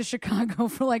back to Chicago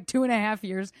for like 2.5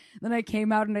 years. Then I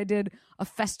came out and I did a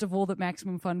festival that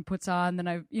Maximum Fun puts on. Then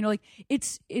I, like,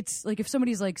 it's like if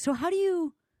somebody's like, so how do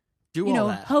you do all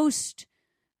that? Host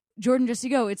Jordan Jesse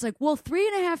Go, it's like, well,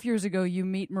 3.5 years ago you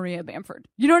meet Maria Bamford.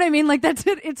 You know what I mean? Like that's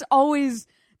it. That's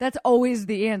always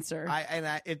the answer.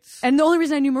 And the only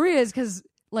reason I knew Maria is because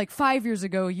like 5 years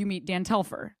ago you meet Dan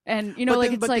Telfer, and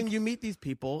then you meet these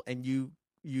people and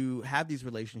you have these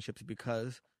relationships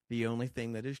because the only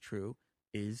thing that is true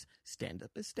is stand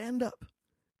up is stand up.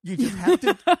 You just have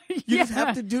to just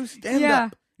have to do stand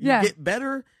up. You get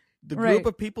better. The group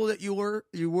of people that you're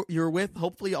with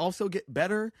hopefully also get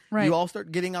better. Right. You all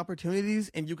start getting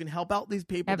opportunities, and you can help out these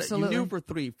people Absolutely. that you knew for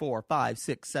 3, 4, 5,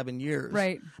 6, 7 years.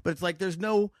 Right. But it's like there's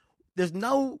no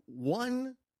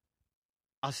one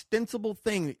ostensible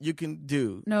thing that you can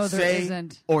do. No, there say,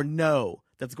 isn't. Or no,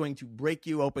 that's going to break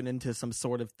you open into some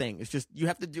sort of thing. It's just you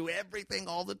have to do everything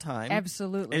all the time.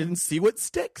 Absolutely. And see what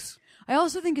sticks. I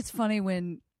also think it's funny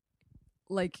when,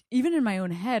 like, even in my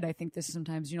own head, I think this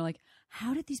sometimes, like,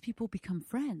 how did these people become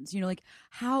friends? Like,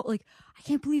 how, like, I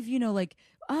can't believe, like,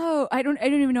 oh, I don't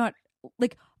even know what,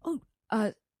 like,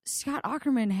 Scott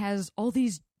Aukerman has all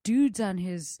these dudes on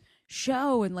his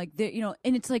show, and, like, they,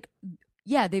 and it's like,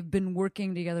 yeah, they've been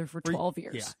working together for 12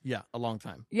 years. Yeah, a long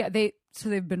time. Yeah,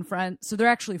 they've been friends. So they're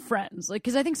actually friends. Like,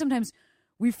 because I think sometimes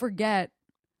we forget,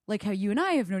 like, how you and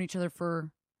I have known each other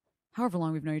for however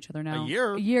long we've known each other now. A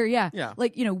year, yeah. Yeah.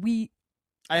 Like,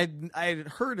 I had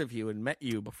heard of you and met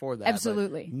you before that.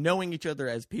 Absolutely. Knowing each other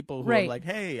as people who Right. are like,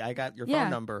 hey, I got your phone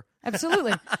number.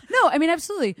 Absolutely. No, I mean,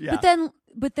 absolutely. Yeah.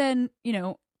 But then,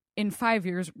 in 5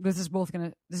 years, this is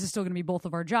still gonna be both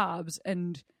of our jobs,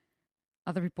 and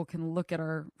other people can look at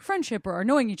our friendship or our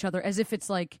knowing each other as if it's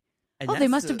like, they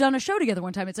must have done a show together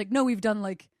one time. It's like, no, we've done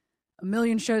like a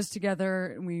million shows together,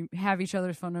 and we have each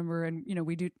other's phone number, and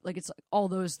we do, like, it's like all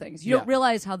those things. You don't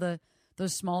realize how those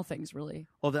small things really.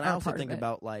 Well, then I also part think of it.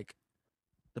 about like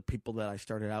the people that I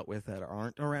started out with that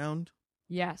aren't around.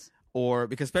 Yes. Or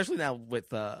because especially now with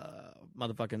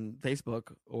motherfucking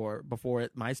Facebook, or before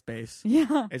it MySpace.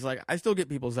 Yeah. It's like I still get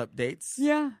people's updates.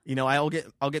 Yeah. I'll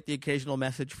get the occasional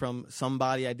message from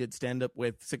somebody I did stand up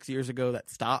with 6 years ago that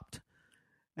stopped.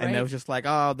 And Right. it was just like,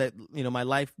 oh, that my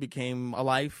life became a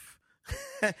life.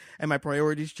 And my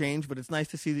priorities changed, but it's nice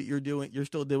to see that you're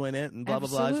still doing it, and blah blah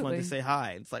blah. I just wanted to Absolutely. say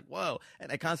hi. It's like, whoa.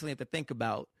 And I constantly have to think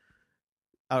about,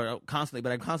 I don't know, constantly,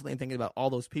 but I'm constantly thinking about all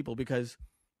those people, because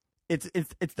it's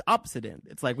the opposite end.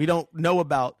 It's like we don't know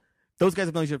about those guys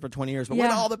have known each other for 20 years, but what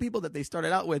Yeah. are all the people that they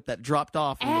started out with that dropped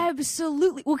off?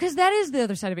 Absolutely. Well, because that is the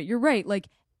other side of it. You're right. Like,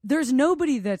 there's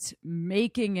nobody that's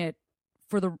making it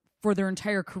for their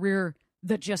entire career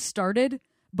that just started,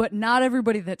 but not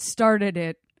everybody that started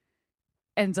it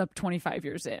ends up 25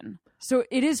 years in. So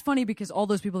it is funny, because all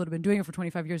those people that have been doing it for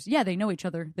 25 years, yeah, they know each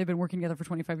other. They've been working together for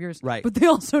 25 years. Right. But they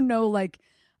also know, like,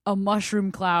 a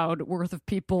mushroom cloud worth of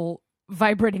people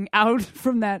vibrating out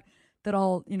from that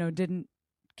all, didn't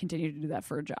continue to do that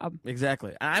for a job.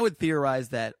 Exactly. And I would theorize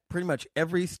that pretty much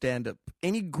every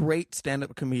any great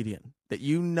stand-up comedian that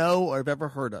you know or have ever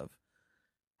heard of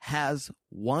has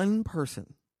one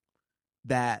person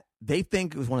that they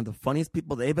think was one of the funniest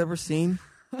people they've ever seen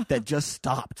that just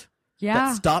stopped. Yeah.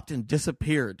 That stopped and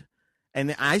disappeared.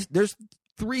 And there's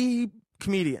 3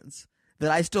 comedians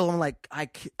that I still am like,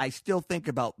 I still think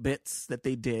about bits that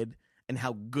they did and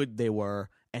how good they were,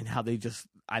 and how they just,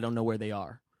 I don't know where they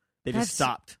are. They just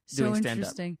stopped doing stand-up.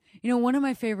 Interesting. One of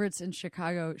my favorites in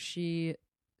Chicago, she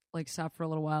like stopped for a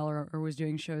little while, or was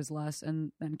doing shows less,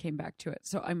 and then came back to it.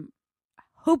 So I'm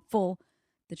hopeful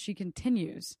that she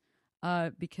continues,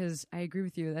 because I agree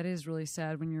with you. That is really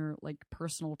sad when you're like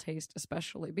personal taste,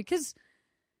 especially because,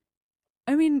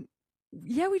 I mean,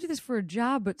 yeah, we do this for a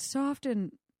job, but so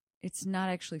often it's not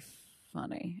actually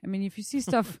funny. I mean, if you see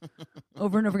stuff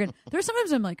over and over again, there's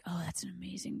sometimes I'm like, oh, that's an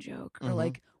amazing joke, or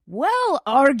like, well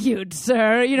argued,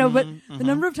 sir. But the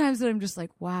number of times that I'm just like,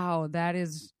 wow,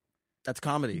 that's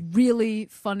comedy. Really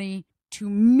funny to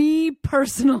me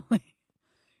personally.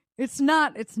 It's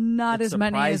not as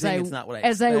many as surprising. It's not what I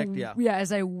expect.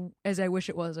 As I wish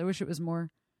it was. I wish it was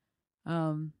more.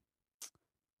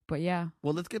 But yeah.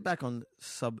 Well, let's get back on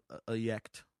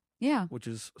subject. Yeah. Which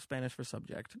is Spanish for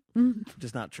subject, Mhm. which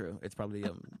is not true. It's probably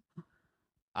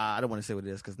I don't want to say what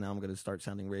it is, because now I'm going to start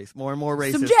sounding more and more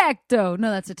racist. Subjecto. No,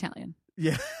 that's Italian.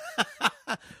 Yeah.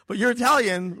 But you're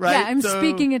Italian, right? Yeah, I'm So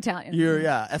speaking Italian. You're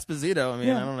Esposito. I mean,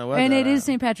 I don't know what. And it is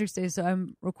St. Patrick's Day, so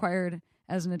I'm required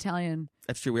as an Italian.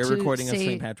 That's true. We're to recording on say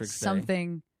St. Patrick's Day.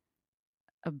 Something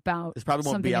about This probably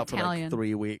won't something be out Italian. for like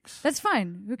 3 weeks. That's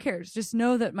fine. Who cares? Just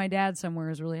know that my dad somewhere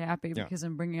is really happy Yeah. because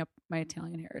I'm bringing up my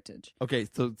Italian heritage. Okay,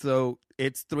 so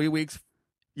it's 3 weeks.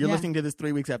 You're Yeah. listening to this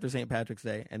 3 weeks after St. Patrick's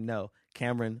Day, and no,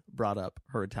 Cameron brought up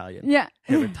her Italian Yeah.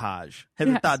 heritage,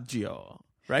 Yes. heritagio,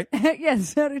 right?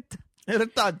 Yes.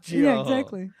 Heritagio. Yeah,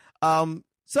 exactly.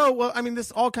 So, well, I mean,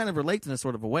 this all kind of relates in a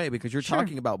sort of a way because you're Sure.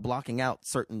 talking about blocking out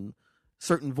certain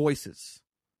voices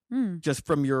Mm. just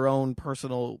from your own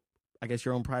personal, I guess,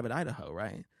 your own private Idaho,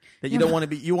 right? That you Yeah, don't but- want to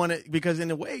be, you want to, because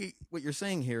in a way, what you're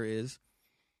saying here is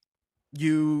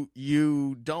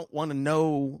you don't want to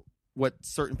know what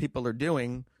certain people are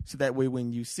doing, so that way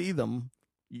when you see them,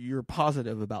 you're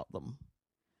positive about them.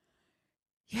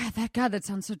 Yeah, that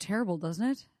sounds so terrible, doesn't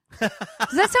it? Does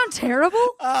that sound terrible?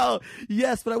 Oh,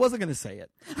 yes, but I wasn't going to say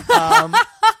it.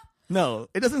 No,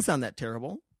 it doesn't sound that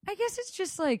terrible. I guess it's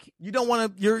just like You don't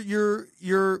want to.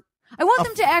 You're. I want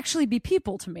them to actually be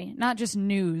people to me, not just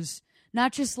news,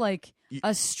 not just like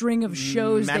a string of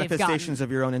shows they've gotten. Manifestations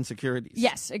of your own insecurities.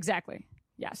 Yes, exactly.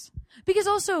 Yes, because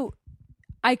also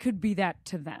I could be that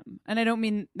to them, and I don't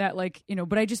mean that like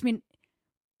but I just mean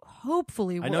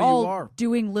hopefully I we're know you all are.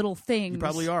 doing little things. You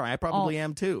probably are. I probably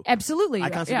am too. Absolutely, I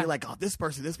constantly yeah. be like, oh, this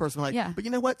person. Like, Yeah. but you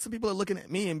know what? Some people are looking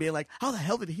at me and being like, how the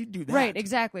hell did he do that? Right,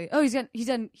 exactly. Oh, he's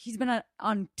been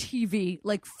on TV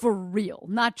like for real,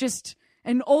 not just.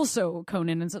 And also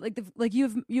Conan and stuff like you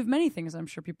have many things. I'm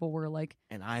sure people were like,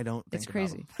 And I don't think it's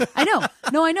crazy. about them. I know,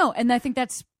 no, I know, and I think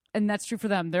that's true for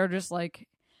them. They're just like,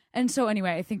 and so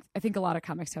anyway, I think a lot of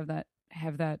comics have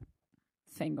that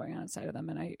thing going on inside of them,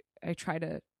 and I try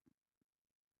to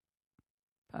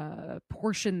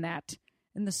portion that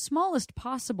in the smallest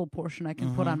possible portion I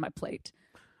can put on my plate.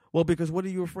 Well, because what are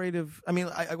you afraid of? I mean,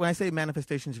 when I say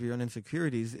manifestations of your own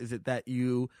insecurities, is it that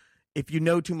if you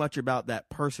know too much about that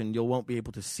person, you won't be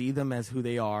able to see them as who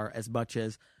they are as much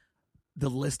as the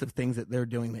list of things that they're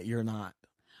doing that you're not?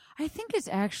 I think it's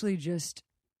actually just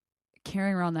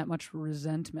carrying around that much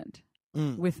resentment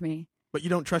with me. But you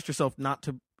don't trust yourself not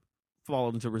to fall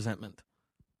into resentment.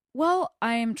 Well,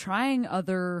 I am trying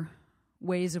other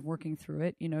ways of working through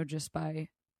it, just by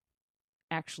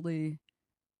actually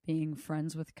being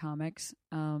friends with comics.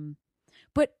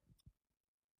 But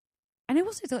and I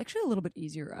will say it's actually a little bit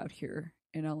easier out here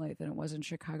in LA than it was in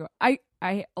Chicago. A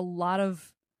lot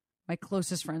of my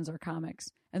closest friends are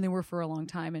comics, and they were for a long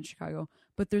time in Chicago.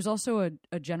 But there's also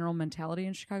a general mentality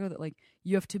in Chicago that like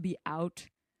you have to be out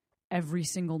every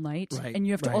single night, Right, and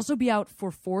you have to right. also be out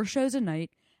for 4 shows a night.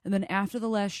 And then after the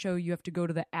last show, you have to go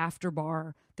to the after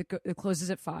bar that closes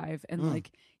at 5. And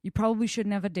like, you probably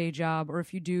shouldn't have a day job, or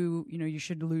if you do, you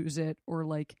should lose it or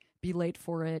like be late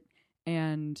for it.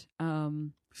 And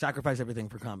Sacrifice everything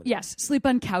for comedy. yes, sleep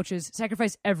on couches,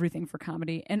 sacrifice everything for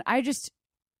comedy. And I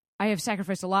have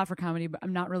sacrificed a lot for comedy, but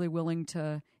I'm not really willing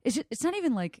to. It's not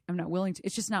even like I'm not willing to.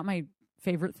 It's just not my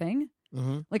favorite thing.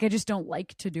 Mm-hmm. Like I just don't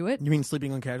like to do it. You mean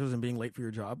sleeping on couches and being late for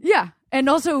your job? Yeah, and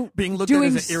also Being looked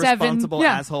doing at as an irresponsible 7,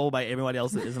 asshole by everybody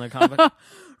else that isn't a comic?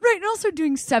 Right, and also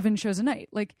doing 7 shows a night.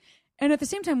 Like, and at the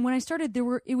same time, when I started,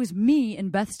 it was me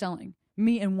and Beth Stelling,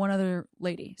 me and one other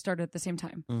lady started at the same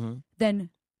time. Mm-hmm. Then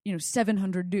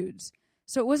 700 dudes.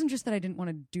 So it wasn't just that I didn't want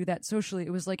to do that socially.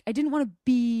 It was like I didn't want to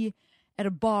be at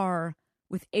a bar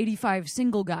with 85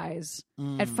 single guys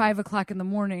at 5 o'clock in the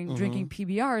morning drinking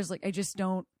PBRs. Like I just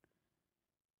don't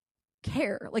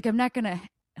care. Like I'm not gonna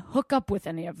hook up with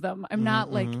any of them. I'm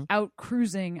not like out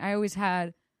cruising. I always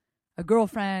had a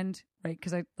girlfriend, right?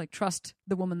 Because I like trust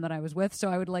the woman that I was with. So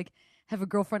I would like have a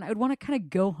girlfriend. I would want to kind of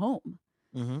go home.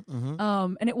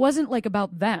 And it wasn't like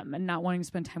about them and not wanting to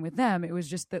spend time with them. It was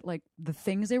just that like the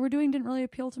things they were doing didn't really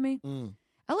appeal to me.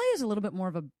 LA is a little bit more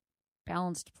of a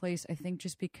balanced place, I think,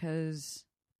 just because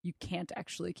you can't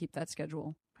actually keep that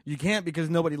schedule. You can't because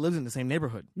nobody lives in the same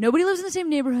neighborhood. Nobody lives in the same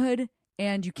neighborhood,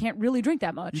 and you can't really drink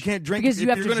that much. You can't drink because if you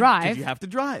have you're to gonna- drive. 'cause you have to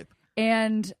drive.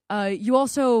 And you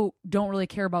also don't really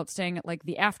care about staying at like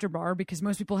the after bar because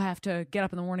most people have to get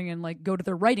up in the morning and like go to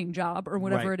their writing job or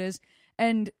whatever Right. it is.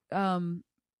 And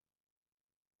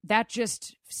that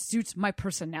just suits my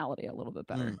personality a little bit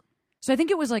better. So I think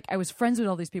it was like I was friends with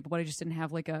all these people, but I just didn't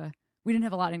have we didn't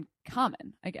have a lot in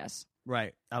common, I guess,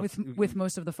 Right. with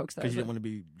most of the folks that I Because was you didn't with. want to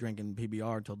be drinking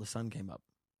PBR until the sun came up.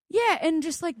 Yeah, and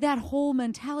just like that whole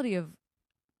mentality of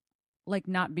like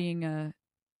not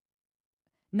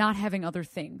having other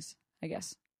things, I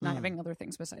guess. Not having other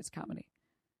things besides comedy.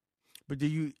 But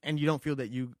you don't feel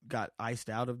that you got iced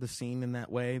out of the scene in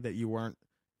that way, that you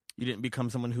didn't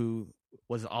become someone who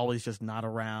was always just not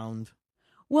around?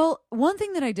 Well, one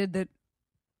thing that I did that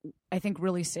I think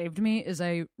really saved me is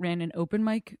I ran an open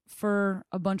mic for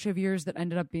a bunch of years that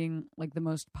ended up being like the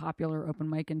most popular open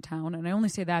mic in town. And I only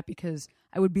say that because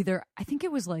I would be there. I think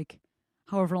it was like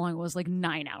however long it was, like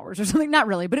 9 hours or something. Not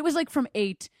really, but it was like from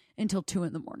 8 until 2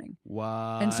 in the morning.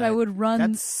 Wow. And so I would run.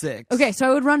 That's 6. Okay, so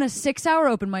I would run a 6-hour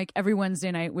open mic every Wednesday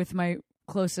night with my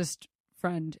closest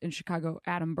friend in Chicago,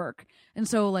 Adam Burke. And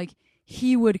so like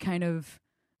he would kind of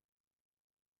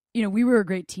you know, we were a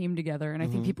great team together, and I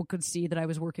think people could see that I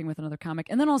was working with another comic.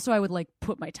 And then also I would like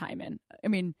put my time in. I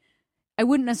mean, I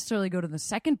wouldn't necessarily go to the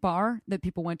second bar that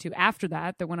people went to after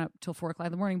that went up till 4:00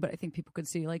 in the morning, but I think people could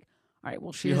see like, all right,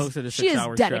 well, she hosted a she is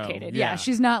 6-hour dedicated. show. Yeah, Yeah.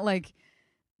 she's not like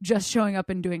just showing up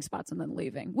and doing spots and then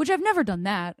leaving, which I've never done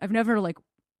that. I've never like,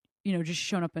 you know, just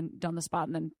shown up and done the spot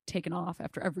and then taken off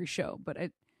after every show. But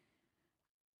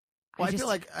Well, I feel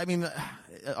like, I mean,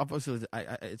 obviously,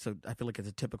 I feel like it's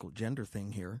a typical gender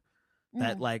thing here.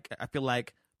 That, like, I feel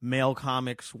like male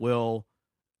comics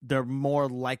they're more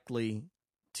likely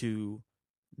to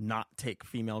not take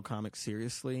female comics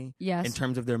seriously. Yes. In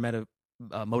terms of their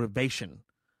motivation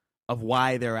of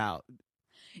why they're out.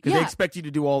 Because they expect you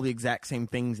to do all the exact same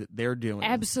things that they're doing.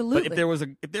 Absolutely. But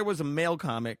if there was a male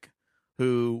comic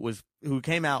who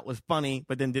came out, was funny,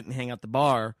 but then didn't hang out the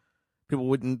bar, people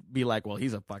wouldn't be like, well,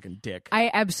 he's a fucking dick. I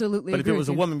absolutely But agree if it was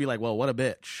with a you. woman, be like, well, what a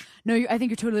bitch. No, I think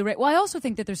you're totally right. Well, I also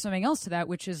think that there's something else to that,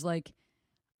 which is like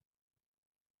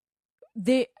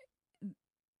the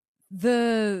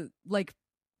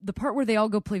part where they all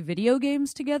go play video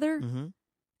games together. Mm-hmm.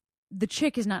 The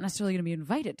chick is not necessarily going to be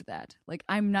invited to that. Like,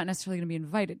 I'm not necessarily going to be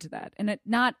invited to that, and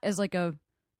not as like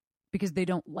because they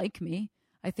don't like me.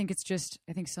 I think it's just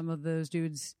some of those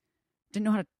dudes didn't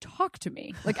know how to talk to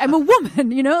me. Like, I'm a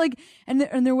woman, you know, like, and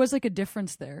there was like a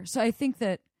difference there. So I think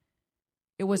that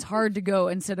it was hard to go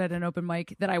and sit at an open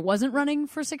mic that I wasn't running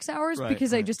for 6 hours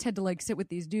because I just had to like sit with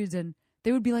these dudes, and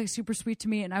they would be like super sweet to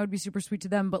me and I would be super sweet to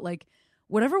them. But like,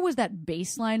 whatever was that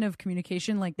baseline of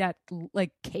communication, like that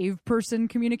like cave person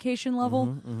communication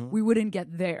level, we wouldn't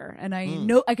get there. And I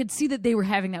know I could see that they were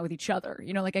having that with each other.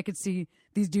 You know, like I could see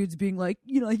these dudes being like,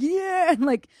 you know, like, yeah, and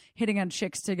like hitting on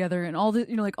chicks together and all the,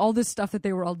 you know, like all this stuff that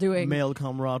they were all doing. Male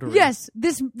camaraderie. Yes.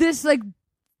 This like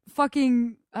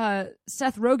fucking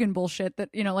Seth Rogen bullshit that,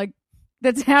 you know, like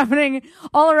that's happening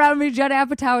all around me. Judd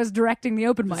Apatow is directing the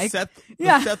open mic. The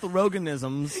Seth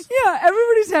Rogenisms. Yeah,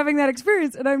 everybody's having that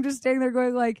experience, and I'm just standing there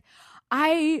going like,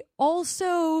 I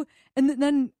also,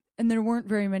 and there weren't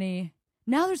very many.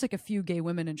 Now there's like a few gay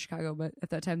women in Chicago, but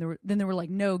at that time there were like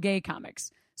no gay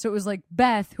comics. So it was like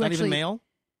Beth, who Not actually even male?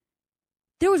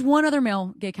 There was one other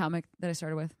male gay comic that I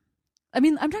started with. I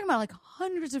mean, I'm talking about like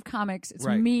hundreds of comics. It's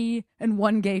me and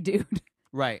one gay dude.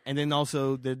 Right, and then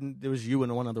also there was you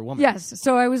and one other woman. Yes,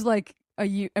 so I was like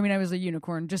I was a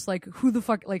unicorn. Just like, who the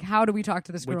fuck? Like, how do we talk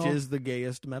to this girl? Which is the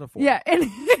gayest metaphor. Yeah, and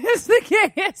it's the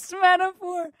gayest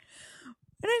metaphor. And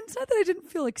it's not that I didn't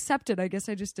feel accepted. I guess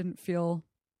I just didn't feel,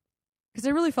 because I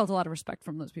really felt a lot of respect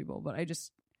from those people, but you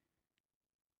just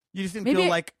didn't feel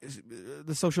like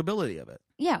the sociability of it.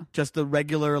 Yeah. Just the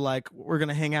regular, like, we're going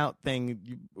to hang out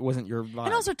thing wasn't your vibe.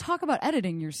 And also talk about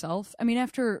editing yourself. I mean,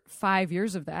 after 5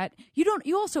 years of that,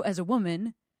 you also, as a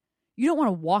woman, you don't want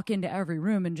to walk into every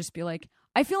room and just be like,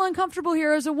 I feel uncomfortable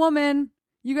here as a woman.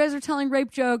 You guys are telling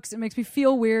rape jokes. It makes me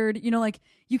feel weird. You know, like,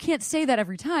 you can't say that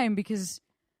every time because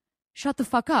shut the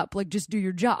fuck up. Like, just do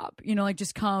your job. You know, like,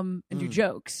 just come and do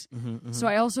jokes. So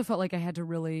I also felt like I had to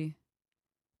really,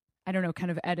 I don't know, kind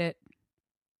of edit.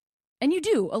 And you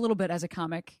do a little bit as a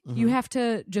comic. You have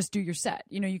to just do your set.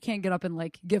 You know, you can't get up and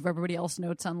like give everybody else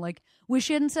notes on like, wish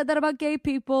you hadn't said that about gay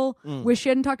people. Wish you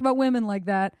hadn't talked about women like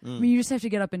that. I mean, you just have to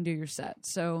get up and do your set.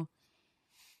 So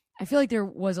I feel like there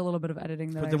was a little bit of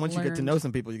editing that But then I once learned. you get to know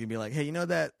some people, you can be like, hey, you know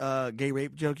that gay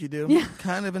rape joke you do? Yeah.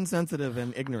 Kind of insensitive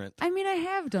and ignorant. I mean, I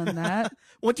have done that.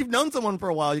 Once you've known someone for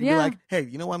a while, you can Yeah. be like, hey,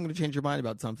 you know what? I'm going to change your mind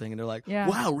about something. And they're like, Yeah.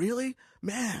 wow, really?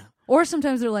 Man. Or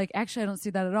sometimes they're like, actually, I don't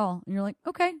see that at all. And you're like,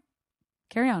 okay,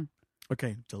 carry on.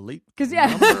 Okay, delete. 'Cause,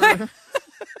 yeah. number.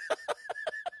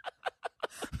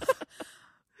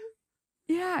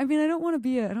 Yeah, I mean, I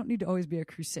don't need to always be a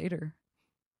crusader.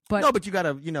 But No, but you got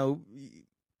to, you know,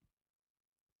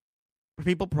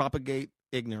 people propagate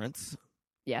ignorance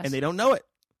yes. and they don't know it.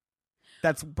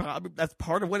 That's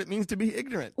part of what it means to be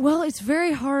ignorant. Well, it's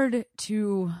very hard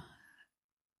to,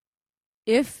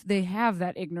 if they have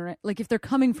that ignorant, like if they're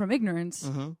coming from ignorance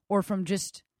or from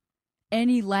just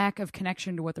any lack of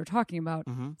connection to what they're talking about,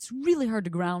 it's really hard to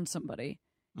ground somebody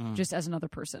just as another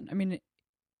person. I mean,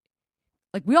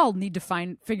 like we all need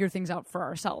to figure things out for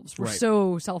ourselves. We're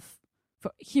so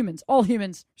all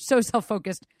humans, so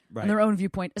self-focused on their own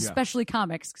viewpoint, especially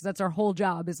comics, because that's our whole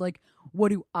job is like, what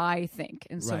do I think?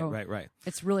 And so right.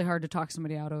 it's really hard to talk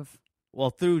somebody out of. Well,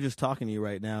 through just talking to you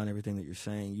right now and everything that you're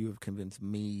saying, you have convinced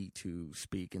me to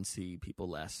speak and see people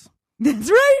less. That's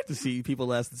right. To see people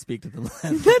less and speak to them less.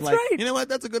 That's like, right. You know what?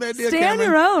 That's a good idea, Stay Cameron. on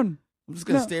your own. I'm just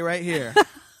going to stay right here.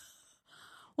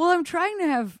 Well, I'm trying to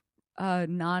have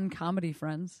non-comedy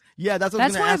friends. Yeah, that's what I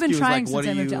was That's going to what I've ask been you. trying Is like,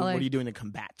 since I moved to LA. What are you doing to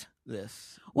combat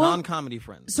this? Well, Non-comedy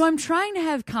friends. So I'm trying to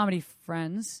have comedy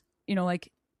friends, you know,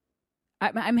 like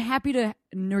I'm happy to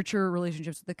nurture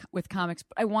relationships with comics,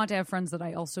 but I want to have friends that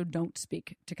I also don't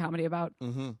speak to comedy about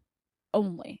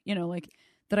only. You know, like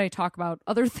that I talk about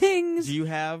other things. Do you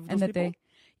have those and that people?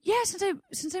 Yeah,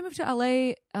 since I moved to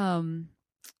LA,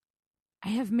 I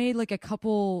have made like a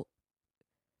couple.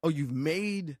 Oh, you've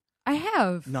made I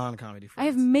have non-comedy friends. I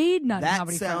have made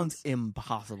non-comedy That sounds friends.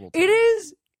 impossible. It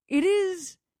is. It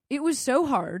is. It was so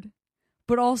hard,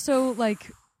 but also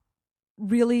like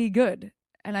really good,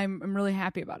 and I'm really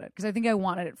happy about it because I think I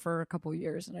wanted it for a couple of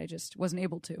years and I just wasn't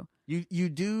able to. You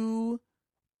do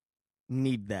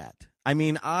need that. I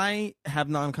mean, I have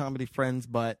non-comedy friends,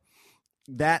 but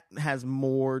that has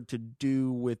more to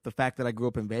do with the fact that I grew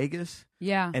up in Vegas.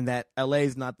 Yeah. And that LA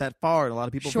is not that far. And a lot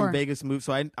of people Sure. from Vegas moved.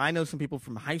 So I know some people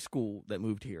from high school that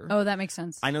moved here. Oh, that makes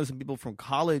sense. I know some people from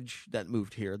college that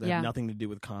moved here that have nothing to do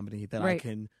with comedy that I Right.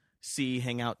 can see,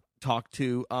 hang out, talk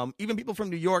to. Even people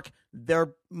from New York, a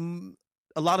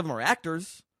lot of them are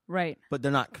actors, Right. but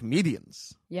they're not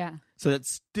comedians. Yeah. So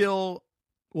it's still,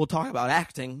 we'll talk about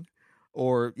acting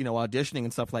or, you know, auditioning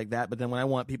and stuff like that. But then when I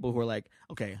want people who are like,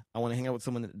 okay, I want to hang out with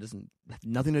someone that doesn't have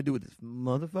nothing to do with this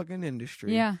motherfucking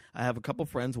industry. Yeah. I have a couple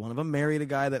friends. One of them married a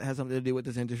guy that has something to do with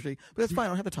this industry. But that's fine. I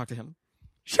don't have to talk to him.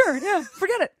 Sure. Yeah.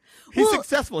 Forget it. He's Well,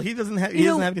 successful. He doesn't have you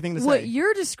know, have anything to what say.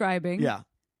 you're describing Yeah.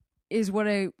 is what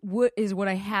I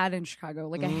had in Chicago.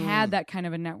 Like I had that kind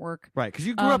of a network. Right. Because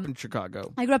you grew up in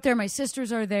Chicago. I grew up there. My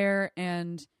sisters are there,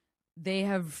 and they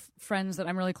have friends that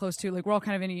I'm really close to. Like we're all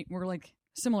kind of we're like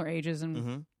similar ages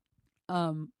and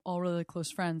all really close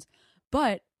friends.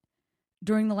 But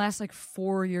during the last like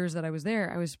 4 years that I was there,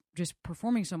 I was just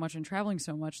performing so much and traveling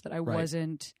so much that I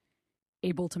wasn't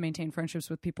able to maintain friendships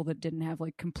with people that didn't have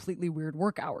like completely weird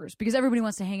work hours, because everybody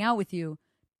wants to hang out with you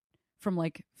from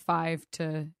like 5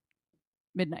 to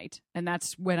midnight, and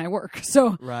that's when I work.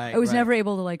 So Right. I was never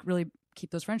able to like really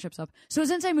keep those friendships up. So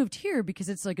since I moved here, because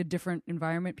it's like a different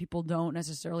environment, people don't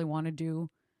necessarily want to do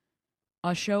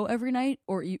a show every night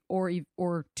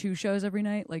or 2 shows every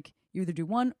night. Like you either do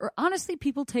one, or honestly,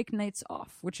 people take nights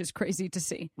off, which is crazy to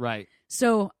see. Right.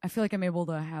 So I feel like I'm able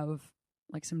to have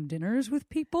like some dinners with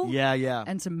people. Yeah, yeah.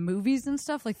 And some movies and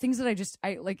stuff, like things that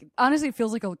I like. Honestly, it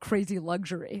feels like a crazy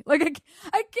luxury. Like I can't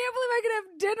believe I can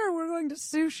have dinner. We're going to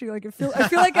sushi. Like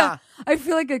I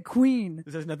feel like a queen.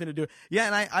 This has nothing to do. Yeah,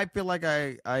 and I feel like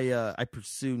I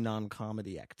pursue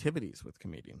non-comedy activities with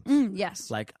comedians.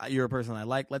 Yes. Like you're a person I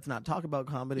like. Let's not talk about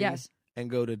comedy. Yes. And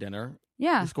go to dinner.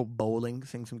 Yeah. Just go bowling,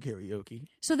 sing some karaoke.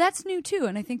 So that's new too,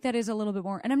 and I think that is a little bit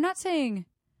more. And I'm not saying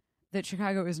that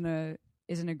Chicago isn't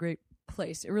a great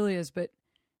place. It really is, and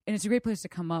it's a great place to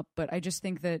come up. But I just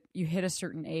think that you hit a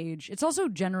certain age. It's also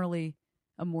generally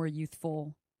a more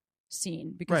youthful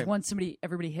scene, because once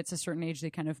everybody hits a certain age, they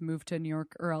kind of move to New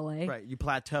York or LA. Right. You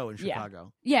plateau in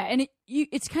Chicago. Yeah, and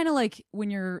it's kind of like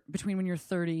when you're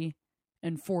 30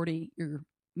 and 40, you're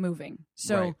moving.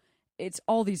 So it's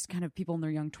all these kind of people in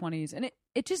their young 20s, and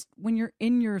it just, when you're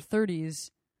in your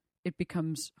 30s, it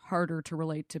becomes harder to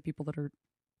relate to people that are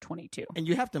 22. And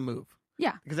you have to move.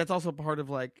 Yeah. Because that's also part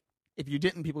of like, if you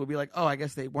didn't, people would be like, oh, I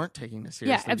guess they weren't taking this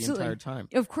seriously the entire time.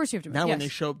 Of course you have to. Now when they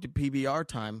show up to PBR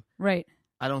time, right,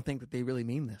 I don't think that they really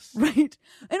mean this. Right.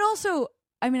 And also,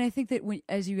 I mean, I think that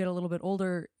as you get a little bit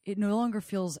older, it no longer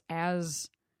feels as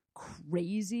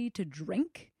crazy to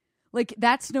drink. Like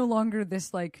that's no longer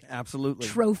this like absolutely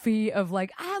trophy of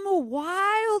like, I'm a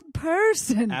wild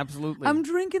person. Absolutely. I'm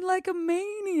drinking like a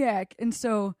maniac. And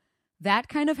so that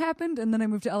kind of happened, and then I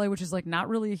moved to LA, which is like not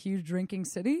really a huge drinking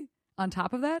city on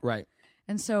top of that. Right.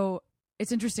 And so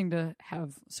it's interesting to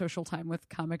have social time with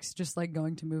comics, just like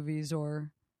going to movies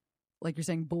or, like you're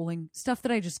saying, bowling, stuff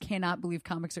that I just cannot believe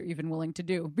comics are even willing to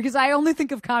do, because I only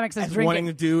think of comics as drinking. Wanting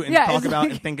to do and talk about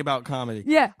and think about comedy.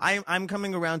 Yeah. I'm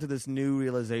coming around to this new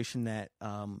realization that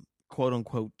quote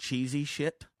unquote cheesy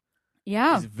shit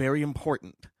is very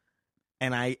important.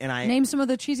 And I name some of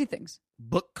the cheesy things.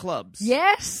 Book clubs.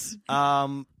 Yes.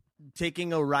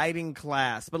 Taking a writing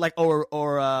class, but like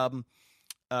or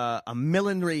a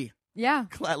millinery. Yeah.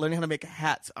 Class, learning how to make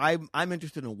hats. I'm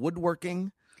interested in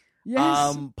woodworking.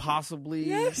 Yes.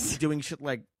 Possibly doing shit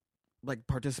like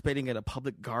participating at a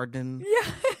public garden.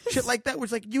 Yes. Shit like that, where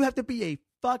it's like you have to be a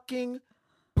fucking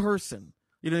person.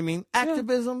 You know what I mean?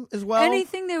 Activism as well.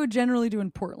 Anything they would generally do in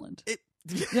Portland.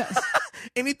 Yes.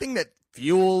 Anything that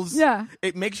fuels. Yeah.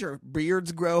 It makes your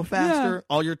beards grow faster.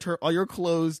 Yeah. All your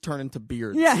clothes turn into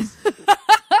beards. Yes.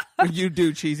 You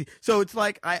do cheesy. So it's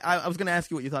like I was going to ask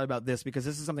you what you thought about this, because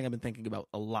this is something I've been thinking about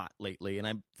a lot lately, and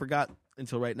I forgot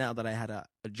until right now that I had a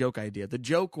joke idea. The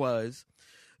joke was,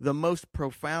 the most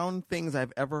profound things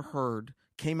I've ever heard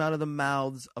came out of the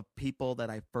mouths of people that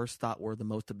I first thought were the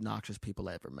most obnoxious people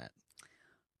I ever met.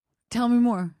 Tell me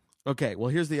more. Okay, well,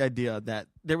 here's the idea that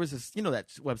there was this, that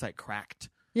website Cracked.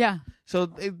 Yeah. So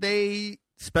they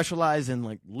specialize in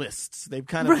like lists. They've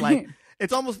kind of like,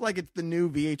 it's almost like it's the new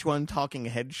VH1 talking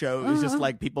head show. It's just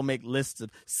like people make lists of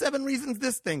 7 reasons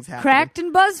this thing's happening. Cracked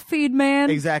and BuzzFeed,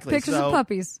 man. Exactly. Pictures of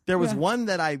puppies. There was one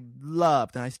that I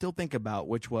loved and I still think about,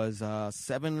 which was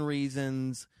 7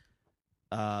 reasons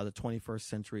the 21st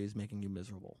century is making you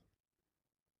miserable.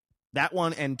 That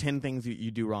one and 10 things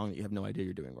you do wrong that you have no idea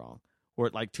you're doing wrong. Or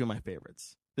like 2 of my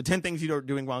favorites. The 10 things you're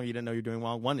doing wrong you didn't know you're doing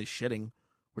wrong. One is shitting.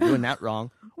 We're doing that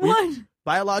wrong. What?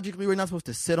 Biologically, we're not supposed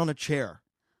to sit on a chair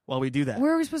while we do that.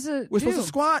 Where are we supposed to We're supposed to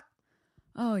squat.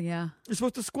 Oh, yeah. You're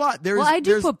supposed to squat. I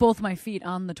do put both my feet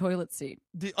on the toilet seat.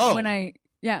 Oh.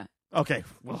 Yeah. Okay.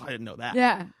 Well, I didn't know that.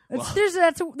 Yeah.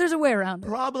 There's a way around it.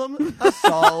 Problem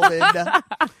solved.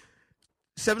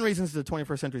 7 reasons the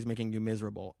 21st century is making you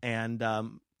miserable. And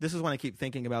this is one I keep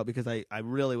thinking about because I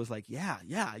really was like, yeah.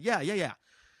 A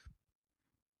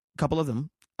couple of them.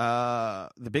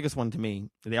 The biggest one to me,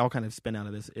 they all kind of spin out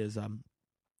of this, is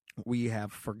we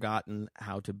have forgotten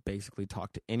how to basically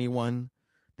talk to anyone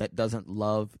that doesn't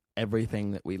love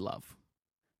everything that we love.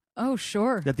 Oh,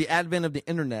 sure. That the advent of the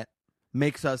internet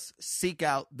makes us seek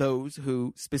out those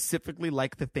who specifically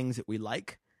like the things that we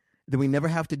like. Then we never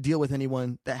have to deal with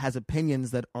anyone that has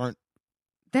opinions that aren't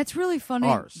That's really funny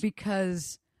ours.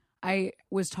 Because I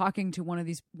was talking to one of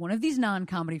these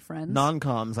non-comedy friends.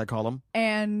 Non-coms, I call them.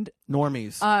 And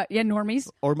normies. Normies.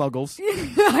 Or muggles.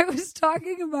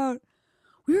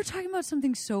 We were talking about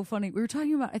something so funny. We were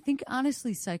talking about, I think,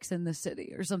 honestly, Sex in the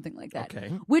City or something like that. Okay.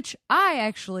 Which I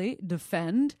actually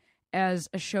defend as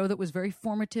a show that was very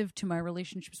formative to my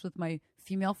relationships with my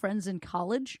female friends in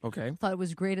college. Okay. Thought it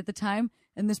was great at the time.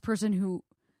 And this person who,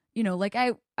 like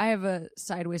I have a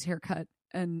sideways haircut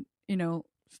and, The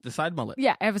side mullet.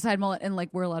 yeah, I have a side mullet and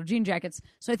like wear a lot of jean jackets.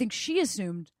 So I think she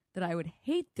assumed that I would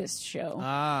hate this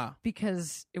show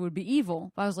because it would be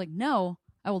evil. But I was like, no,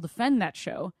 I will defend that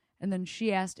show. And then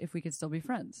she asked if we could still be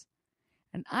friends.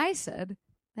 And I said,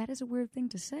 that is a weird thing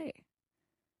to say.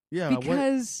 Yeah.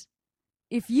 Because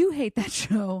if you hate that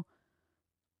show,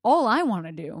 all I want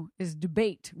to do is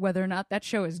debate whether or not that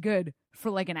show is good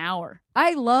for like an hour.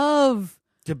 I love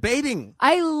debating.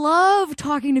 I love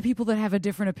talking to people that have a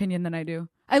different opinion than I do.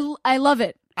 I love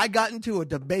it. I got into a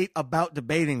debate about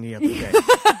debating the other day.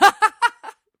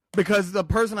 Because the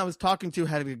person I was talking to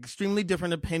had an extremely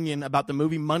different opinion about the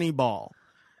movie Moneyball.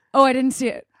 Oh, I didn't see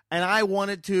it. And I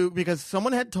wanted to, because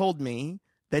someone had told me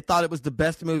they thought it was the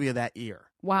best movie of that year.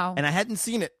 Wow. And I hadn't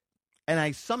seen it. And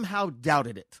I somehow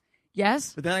doubted it.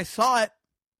 Yes? But then I saw it,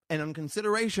 and on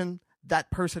consideration,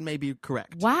 that person may be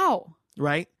correct. Wow.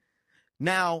 Right?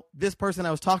 Now, this person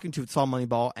I was talking to saw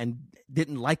Moneyball and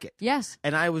didn't like it. Yes.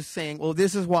 And I was saying, well,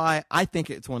 this is why I think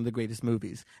it's one of the greatest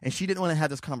movies. And she didn't want to have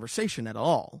this conversation at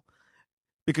all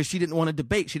because she didn't want to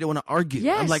debate. She didn't want to argue.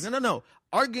 Yes. I'm like, no.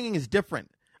 Arguing is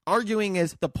different. Arguing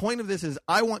is, the point of this is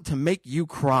I want to make you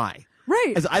cry.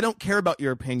 Right. As I don't care about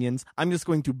your opinions. I'm just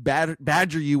going to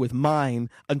badger you with mine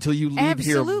until you leave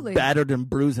here battered and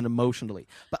bruised and emotionally.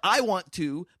 But I want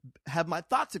to have my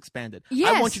thoughts expanded.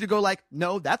 Yes. I want you to go like,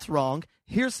 no, that's wrong.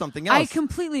 Here's something else. I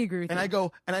completely agree with you. And I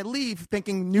go, and I leave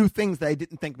thinking new things that I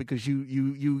didn't think because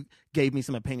you gave me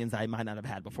some opinions that I might not have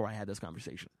had before I had this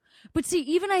conversation. But see,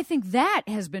 even I think that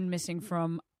has been missing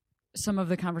from some of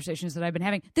the conversations that I've been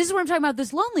having. This is what I'm talking about,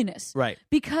 this loneliness. Right.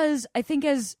 Because I think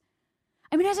as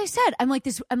I said, I'm like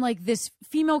this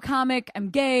female comic, I'm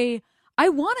gay. I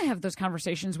want to have those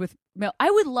conversations with male. I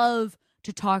would love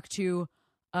to talk to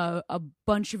a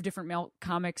bunch of different male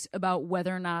comics about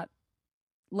whether or not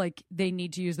like they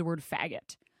need to use the word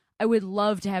faggot. I would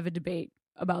love to have a debate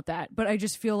about that. But I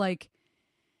just feel like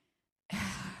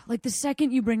the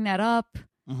second you bring that up,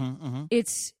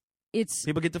 it's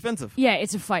people get defensive. Yeah,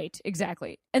 it's a fight.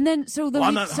 Exactly. And then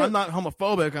I'm not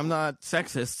homophobic. I'm not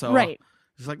sexist. So right.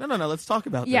 It's like, no, let's talk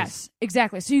about this. Yes,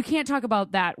 exactly. So you can't talk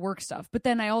about that work stuff. But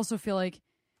then I also feel like,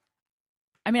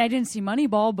 I didn't see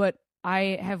Moneyball, but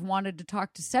I have wanted to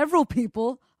talk to several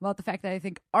people about the fact that I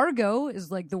think Argo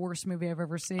is like the worst movie I've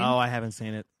ever seen. Oh, I haven't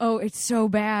seen it. Oh, it's so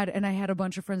bad. And I had a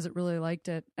bunch of friends that really liked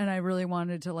it. And I really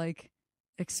wanted to like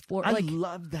explore. I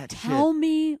love that Tell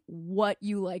me what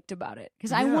you liked about it.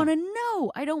 Because I want to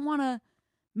know. I don't want to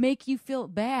make you feel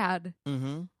bad.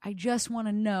 Mm-hmm. I just want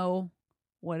to know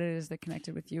what it is that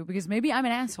connected with you, because maybe I'm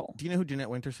an asshole. Do you know who Jeanette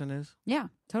Winterson is? Yeah,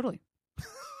 totally.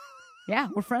 Yeah,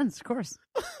 we're friends, of course.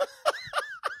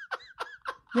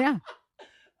 Yeah,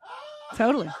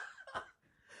 totally.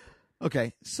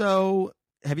 Okay, so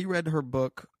have you read her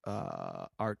book,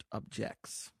 Art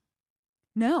Objects?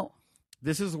 No.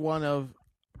 This is one of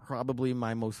probably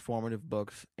my most formative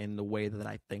books in the way that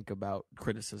I think about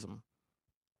criticism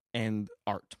and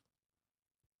art.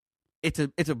 It's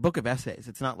a book of essays.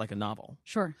 It's not like a novel.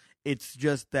 Sure. It's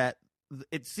just that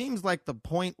it seems like the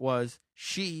point was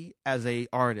she, as a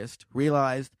artist,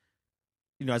 realized,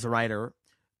 as a writer,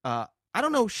 I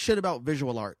don't know shit about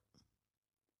visual art,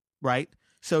 right?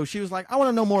 So she was like, I want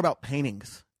to know more about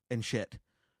paintings and shit.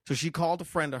 So she called a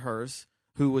friend of hers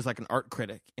who was like an art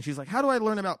critic, and she's like, how do I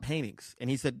learn about paintings? And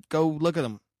he said, go look at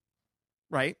them,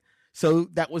 right? So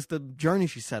that was the journey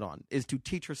she set on, is to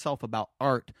teach herself about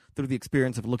art through the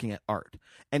experience of looking at art.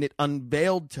 And it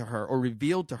unveiled to her, or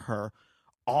revealed to her,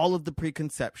 all of the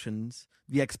preconceptions,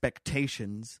 the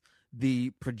expectations, the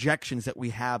projections that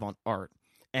we have on art,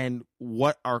 and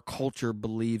what our culture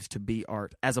believes to be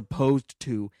art, as opposed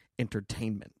to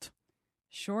entertainment.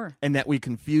 Sure. And that we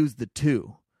confuse the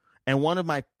two. And one of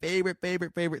my favorite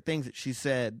things that she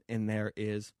said in there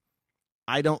is,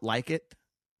 I don't like it.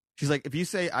 She's like, if you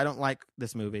say, I don't like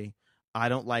this movie, I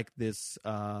don't like this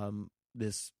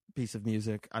this piece of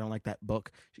music, I don't like that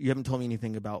book, you haven't told me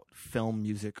anything about film,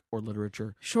 music, or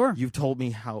literature. Sure. You told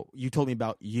me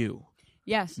about you.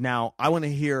 Yes. Now, I want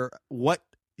to hear what,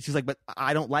 she's like, but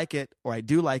I don't like it, or I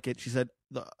do like it. She said,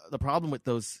 the problem with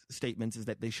those statements is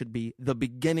that they should be the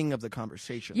beginning of the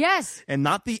conversation. Yes. And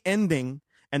not the ending.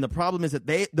 And the problem is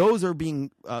that those are being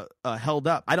held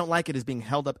up. I don't like it as being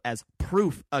held up as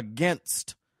proof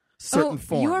against certain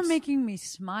forms. You are making me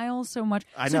smile so much.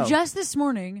 I know. So just this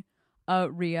morning,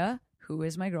 Rhea, who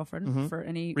is my girlfriend, for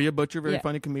any Rhea Butcher, very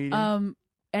funny comedian.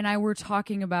 and I were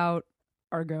talking about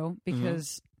Argo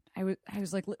because I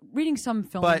was like reading some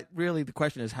film. But really, the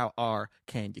question is, how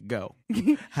can you go?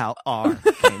 How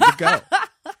can you go?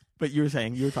 But you were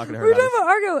talking to her. We were talking about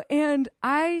Argo, and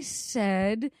I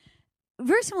said,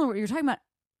 very similar to what you were talking about.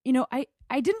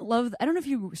 I didn't love. I don't know if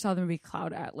you saw the movie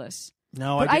Cloud Atlas.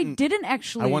 No, but I didn't.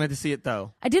 Actually. I wanted to see it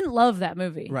though. I didn't love that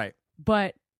movie. Right.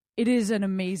 But it is an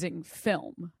amazing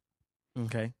film.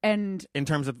 Okay. And in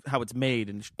terms of how it's made,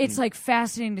 and it's like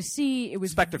fascinating to see. It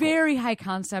was spectacle. Very high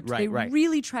concept. Right, they right.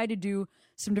 really tried to do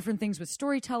some different things with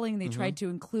storytelling. They tried to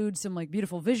include some like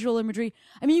beautiful visual imagery.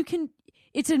 I mean,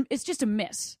 it's just a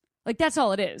miss. Like that's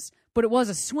all it is. But it was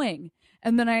a swing,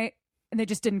 and they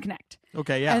just didn't connect.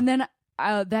 Okay, yeah. And then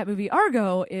that movie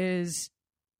Argo is,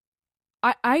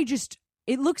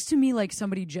 it looks to me like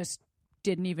somebody just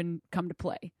didn't even come to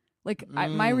play. Like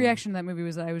my reaction to that movie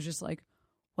was that I was just like,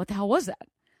 what the hell was that?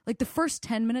 Like the first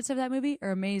 10 minutes of that movie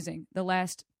are amazing. The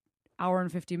last hour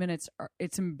and 50 minutes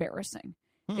it's embarrassing.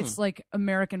 It's like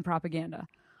American propaganda.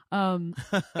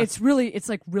 It's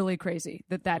like really crazy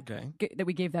that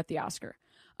we gave that the Oscar.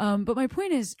 But my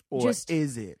point is,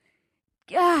 is it?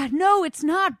 No, it's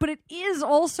not. But it is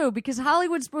also, because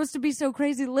Hollywood's supposed to be so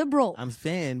crazy liberal. I'm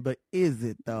saying, but is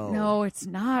it though? No, it's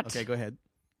not. Okay, go ahead.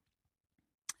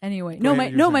 Anyway,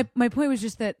 my point was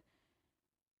just that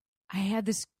I had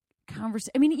this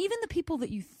conversation. I mean, even the people that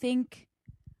you think,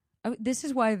 this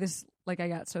is why I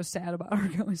got so sad about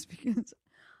Argo, is because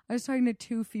I was talking to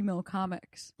two female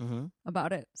comics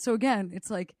about it. So again, it's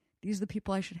like, these are the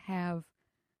people I should have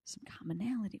some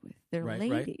commonality with. They're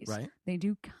ladies. Right. They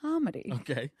do comedy.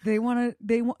 Okay.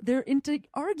 They're into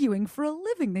arguing for a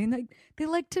living. They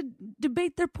like to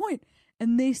debate their point.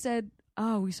 And they said,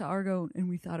 oh, we saw Argo and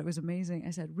we thought it was amazing.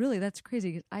 I said, really? That's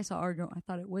crazy, because I saw Argo. I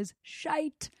thought it was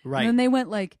shite. Right. And then they went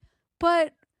like,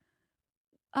 but,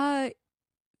 isn't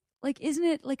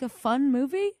it like a fun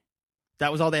movie?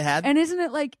 That was all they had? And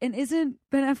isn't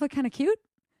Ben Affleck kind of cute?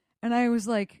 And I was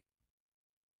like,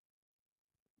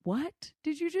 what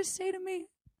did you just say to me?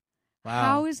 Wow.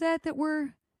 How is that we're,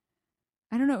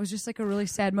 I don't know. It was just like a really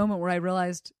sad moment where I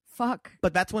realized, fuck.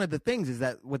 But that's one of the things, is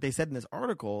that what they said in this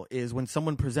article is, when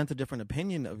someone presents a different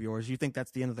opinion of yours, you think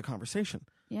that's the end of the conversation.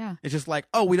 Yeah. It's just like,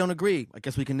 oh, we don't agree. I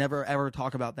guess we can never, ever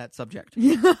talk about that subject.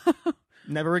 Yeah.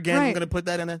 Never again. Right. I'm going to put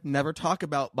that in a never talk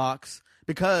about box,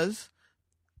 because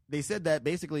they said that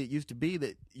basically it used to be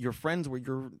that your friends were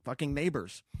your fucking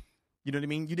neighbors. You know what I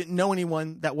mean? You didn't know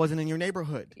anyone that wasn't in your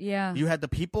neighborhood. Yeah. You had the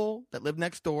people that lived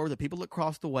next door, the people that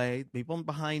crossed the way, the people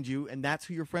behind you, and that's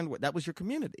who your friend was. That was your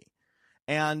community.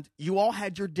 And you all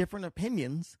had your different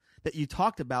opinions that you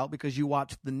talked about because you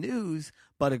watched the news.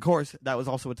 But, of course, that was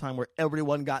also a time where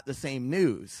everyone got the same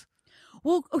news.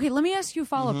 Well, okay, let me ask you a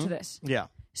follow-up to this. Yeah.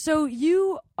 So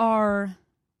you are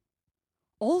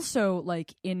also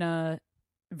like in a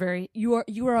very, you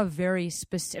are a very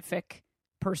specific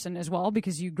person as well,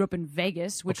 because you grew up in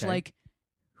Vegas, which like,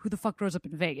 who the fuck grows up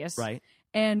in Vegas? Right.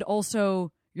 And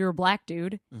also you're a black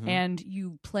dude and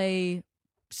you play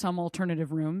some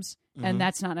alternative rooms and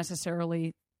that's not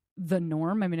necessarily the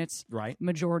norm. I mean, it's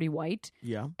majority white.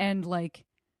 Yeah. And like,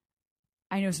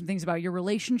 I know some things about your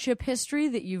relationship history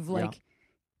that you've like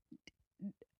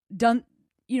done,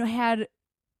 had.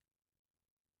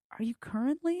 Are you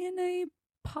currently in a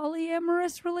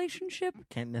polyamorous relationship?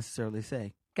 Can't necessarily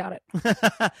say. Got it.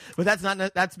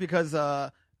 But that's because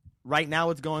right now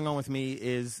what's going on with me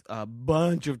is a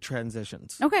bunch of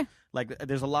transitions. Okay. Like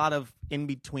there's a lot of in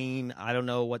between. I don't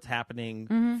know what's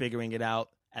happening, figuring it out.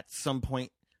 At some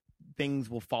point, things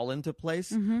will fall into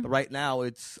place. But right now,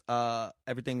 it's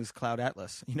everything's Cloud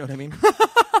Atlas. You know what I mean?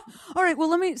 All right. Well,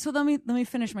 let me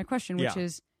finish my question, which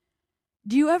is,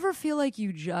 do you ever feel like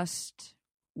you just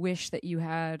wish that you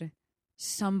had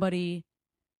somebody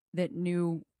that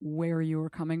knew where you were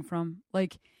coming from,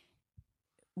 like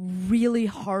really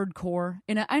hardcore?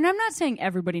 And I'm not saying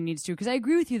everybody needs to, because I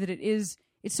agree with you that it's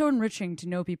so enriching to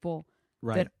know people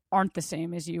that aren't the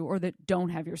same as you or that don't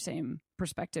have your same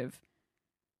perspective.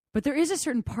 But there is a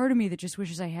certain part of me that just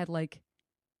wishes I had like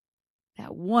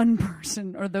that one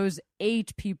person or those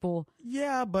 8 people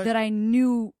that I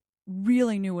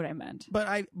really knew what I meant. But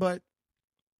I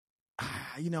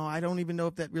don't even know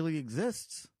if that really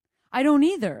exists. I don't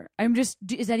either.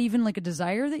 Is that even like a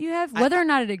desire that you have? Whether or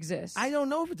not it exists. I don't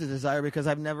know if it's a desire because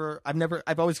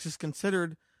I've always just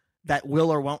considered that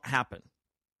will or won't happen.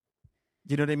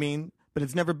 Do you know what I mean? But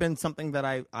it's never been something that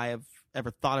I have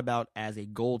ever thought about as a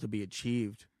goal to be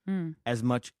achieved as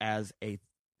much as a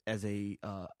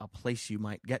place you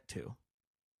might get to.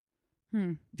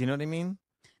 Do you know what I mean?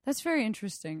 That's very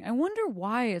interesting. I wonder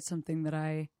why it's something that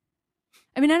I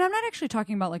mean, and I'm not actually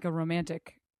talking about like a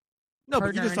romantic. No,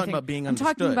 but you're just talking about being understood.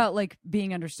 I'm talking about like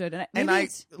being understood,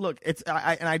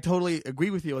 I totally agree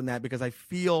with you on that because I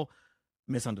feel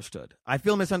misunderstood. I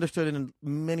feel misunderstood in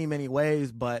many, many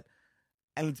ways,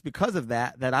 and it's because of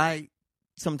that I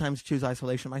sometimes choose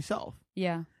isolation myself.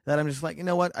 Yeah, that I'm just like, you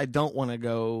know what? I don't want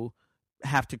to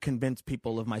have to convince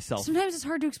people of myself. Sometimes it's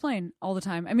hard to explain all the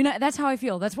time. I mean, that's how I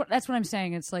feel. That's what I'm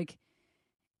saying. It's like,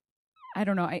 I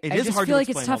don't know. I just feel like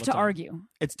it's tough to argue.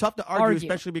 It's tough to argue,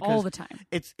 especially because all the time.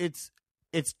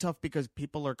 It's tough because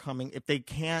people are coming if they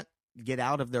can't get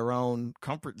out of their own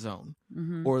comfort zone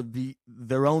or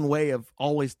their own way of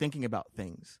always thinking about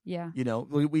things. Yeah,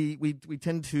 we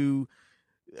tend to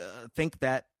think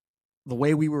that the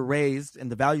way we were raised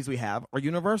and the values we have are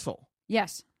universal.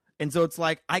 Yes, and so it's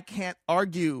like I can't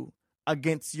argue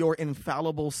against your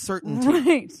infallible certainty.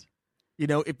 Right.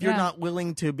 If you're not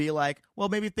willing to be like, well,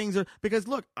 maybe things are, because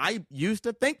look, I used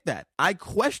to think that. I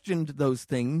questioned those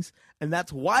things, and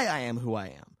that's why I am who I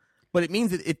am. But it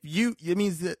means that it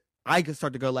means that I could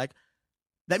start to go like,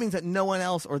 that means that no one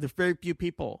else or the very few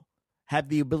people have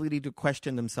the ability to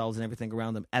question themselves and everything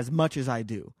around them as much as I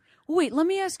do. Wait, let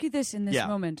me ask you this in this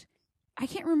moment. I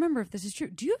can't remember if this is true.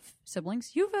 Do you have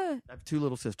siblings? I have 2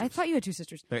 little sisters. I thought you had 2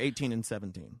 sisters. They're 18 and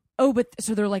 17. Oh, but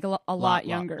so they're like a lot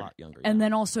younger. Lot younger. And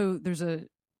then also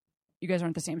you guys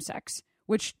aren't the same sex,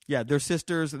 which... Yeah, they're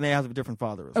sisters and they have a different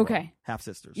father as well. Half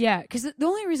sisters. Yeah, because the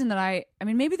only reason that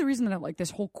maybe the reason that like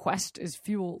this whole quest is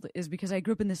fueled is because I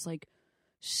grew up in this like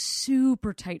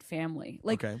super tight family.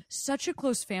 Like such a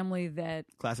close family that...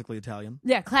 Classically Italian.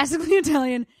 Yeah, classically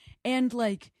Italian. And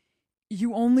like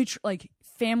you only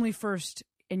family first,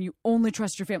 and you only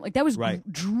trust your family. Like that was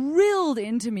drilled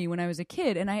into me when I was a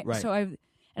kid, and I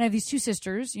have these 2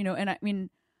 sisters, and I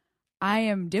mean, I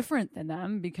am different than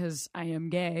them because I am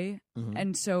gay,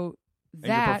 and so that.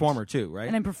 And you're a performer too, right?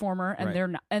 And I'm a performer, and they're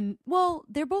not, and well,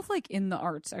 they're both like in the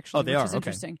arts actually, which is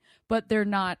interesting, but they're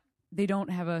not. They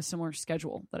don't have a similar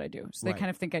schedule that I do, so they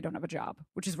kind of think I don't have a job,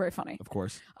 which is very funny. Of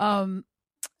course. But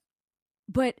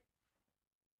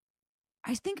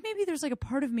I think maybe there's like a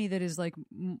part of me that is like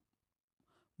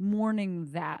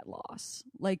mourning that loss,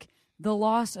 like the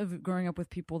loss of growing up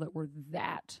with people that were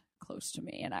that close to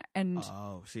me.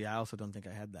 See, I also don't think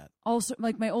I had that. Also,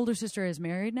 like my older sister is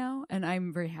married now, and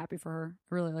I'm very happy for her.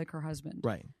 I really like her husband.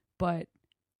 Right. But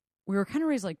we were kind of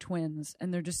raised like twins,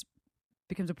 and there just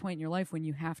becomes a point in your life when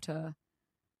you have to,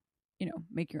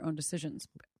 make your own decisions.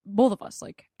 Both of us,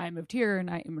 like I moved here, and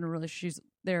I am in a relationship. She's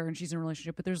there, and she's in a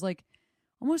relationship. But there's like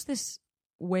almost this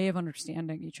way of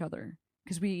understanding each other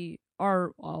because we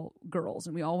are all girls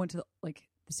and we all went to the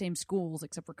same schools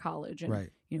except for college, and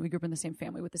we grew up in the same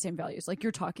family with the same values like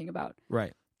you're talking about.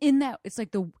 Right. In that it's like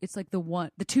the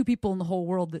 2 people in the whole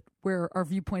world where our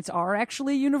viewpoints are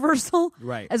actually universal,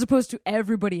 right, as opposed to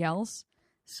everybody else.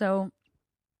 So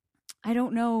I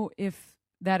don't know if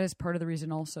that is part of the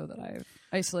reason also that I've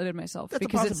isolated myself. That's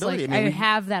because it's like I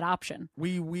have that option.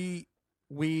 We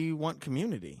want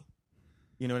community.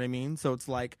 You know what I mean? So it's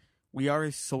like we are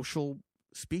a social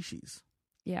species.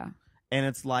 Yeah. And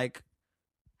it's like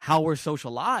how we're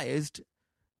socialized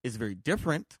is very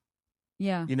different.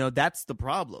 Yeah. That's the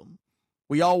problem.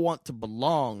 we all want to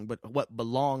belong, but what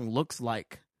belong looks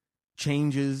like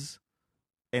changes.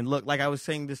 And look, like I was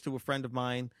saying this to a friend of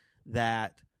mine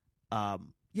that,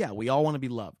 we all want to be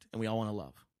loved and we all want to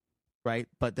love, right?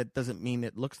 But that doesn't mean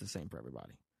it looks the same for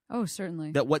everybody. Oh,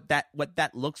 certainly. That what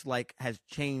that looks like has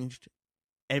changed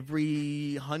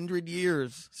every 100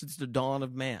 years since the dawn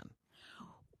of man.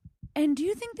 And do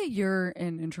you think that you're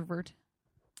an introvert?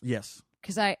 Yes.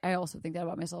 Because I also think that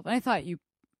about myself. And I thought you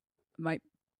might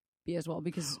be as well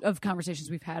because of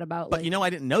conversations we've had about. But I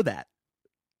didn't know that.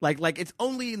 Like it's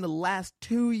only in the last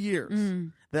 2 years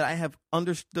that I have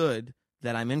understood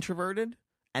that I'm introverted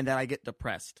and that I get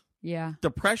depressed. Yeah.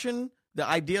 Depression, the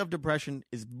idea of depression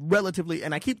is relatively,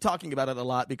 and I keep talking about it a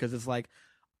lot because it's like,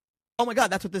 oh my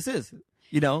God, that's what this is.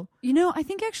 I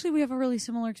think actually we have a really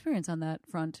similar experience on that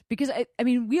front because I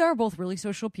mean, we are both really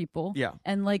social people. Yeah.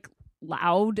 And like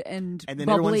loud and then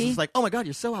bubbly. Everyone's just like, oh my God,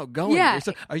 you're so outgoing. Yeah.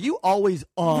 Are you always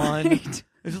on? Right.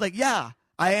 It's like, yeah,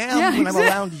 I am when I'm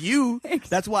around you. Exactly.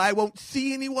 That's why I won't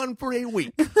see anyone for a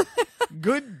week.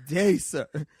 Good day, sir.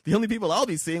 The only people I'll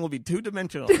be seeing will be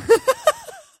two-dimensional.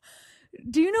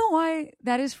 Do you know why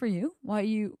that is for you? Why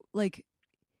you like?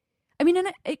 I mean,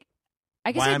 and I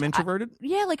guess why I'm introverted?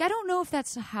 I don't know if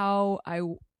that's how I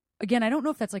don't know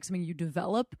if that's like something you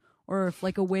develop or if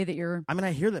like a way that you're. I mean,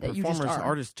 I hear that you just performers, are.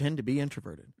 artists tend to be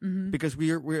introverted because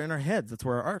we're in our heads. That's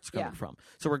where our art's coming from.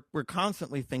 So we're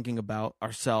constantly thinking about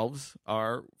ourselves,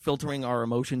 filtering our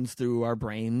emotions through our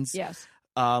brains. Yes.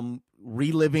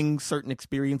 Reliving certain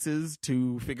experiences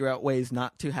to figure out ways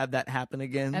not to have that happen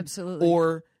again. Absolutely.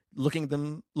 Or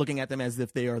looking at them as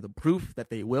if they are the proof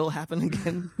that they will happen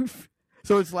again.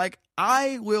 So it's like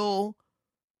I will,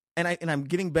 and I'm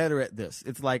getting better at this.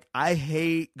 It's like I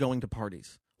hate going to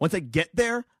parties. Once I get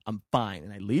there, I'm fine,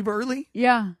 and I leave early.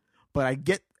 Yeah. But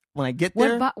when I get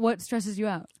there, what stresses you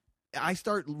out? I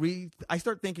start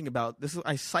thinking about this.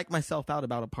 I psych myself out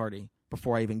about a party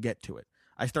before I even get to it.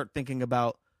 I start thinking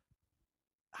about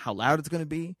how loud it's going to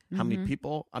be, how many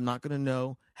people I'm not going to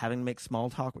know, having to make small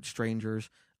talk with strangers,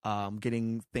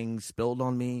 getting things spilled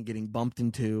on me, getting bumped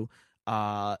into,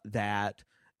 that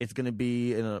it's going to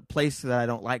be in a place that I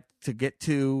don't like to get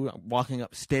to, walking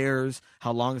upstairs,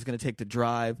 how long it's going to take to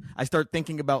drive. I start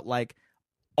thinking about like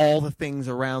all the things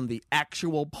around the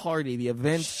actual party, the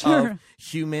event of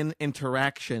human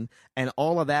interaction, and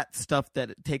all of that stuff that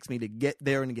it takes me to get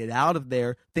there and get out of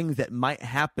there. Things that might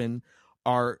happen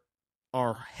are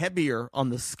heavier on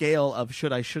the scale of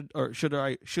should I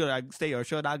stay or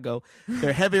should I go?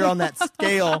 They're heavier on that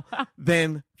scale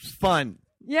than fun.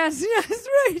 Yes,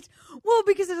 right. Well,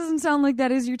 because it doesn't sound like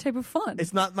that is your type of fun.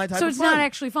 It's not my type of fun. So it's not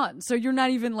actually fun. So you're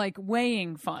not even like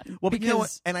weighing fun. Well, because, you know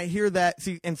what? And I hear that.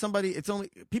 See, and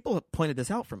people have pointed this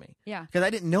out for me. Yeah. Because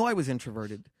I didn't know I was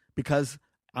introverted because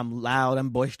I'm loud, I'm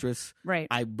boisterous. Right.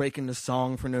 I break into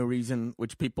song for no reason,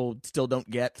 which people still don't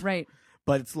get. Right.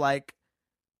 But it's like,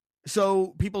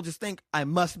 so people just think I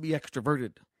must be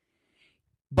extroverted.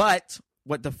 But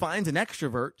what defines an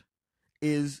extrovert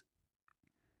is,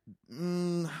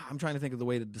 I'm trying to think of the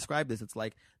way to describe this. It's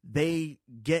like they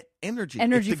get energy.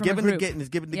 Energy it's the from given a group. to get and it's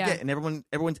given to get, and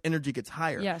everyone's energy gets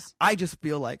higher. Yes. I just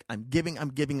feel like I'm giving,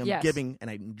 Yes. giving, and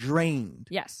I'm drained.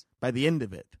 Yes. By the end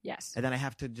of it. Yes. And then I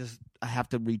have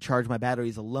to recharge my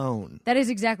batteries alone. That is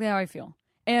exactly how I feel.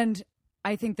 And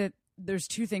I think that there's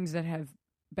two things that have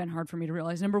been hard for me to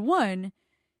realize. Number one,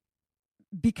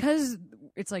 because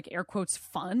it's like air quotes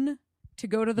fun to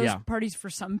go to those parties for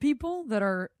some people that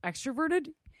are extroverted,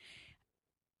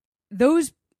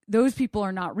 those people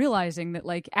are not realizing that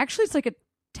like actually it's like a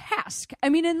task. I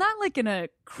mean, and not like in a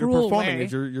cruel you're performing way.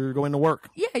 As you're going to work.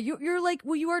 Yeah, you're like,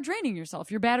 well, you are draining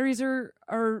yourself. Your batteries are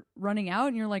running out,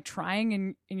 and you're like trying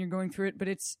and you're going through it, but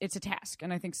it's a task.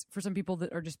 And I think for some people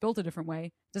that are just built a different way,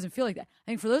 it doesn't feel like that.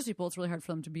 I think for those people, it's really hard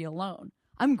for them to be alone.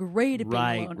 I'm great at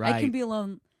being alone. Right. I can be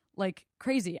alone like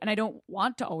crazy, and I don't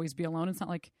want to always be alone. It's not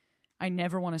like I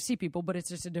never want to see people, but it's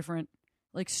just a different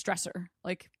like stressor.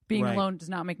 Like being alone does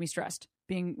not make me stressed.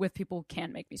 Being with people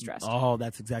can make me stressed. Oh,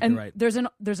 that's exactly right. There's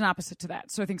an opposite to that.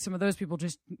 So I think some of those people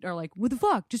just are like, what the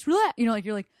fuck? Just relax. You know, like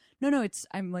you're like, no,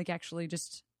 I'm like actually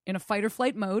just in a fight or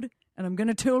flight mode and I'm going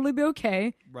to totally be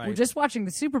okay. Right. We're just watching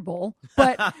the Super Bowl.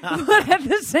 But, but at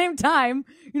the same time,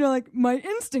 you know, like my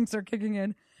instincts are kicking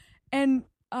in. And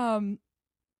I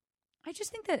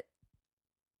just think that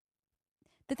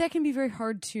can be very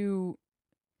hard to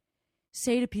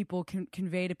say to people,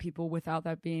 convey to people without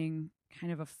that being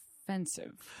kind of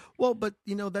offensive. Well, but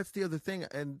you know that's the other thing,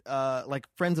 and like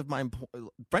friends of mine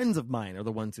are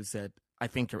the ones who said, "I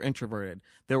think you're introverted."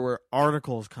 There were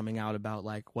articles coming out about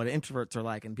like what introverts are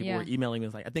like, and people were emailing me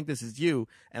like, "I think this is you,"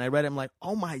 and I read them like,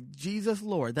 "Oh my Jesus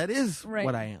Lord, that is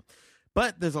what I am,"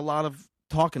 But there's a lot of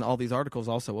talk in all these articles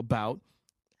also about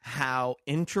how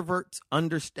introverts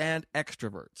understand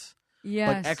extroverts.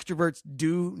 Yes. But extroverts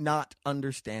do not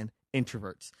understand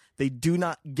introverts. They do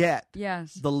not get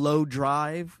Yes. the low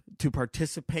drive to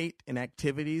participate in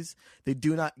activities. They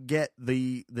do not get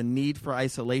the need for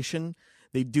isolation.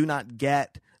 They do not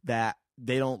get that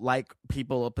they don't like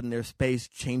people up in their space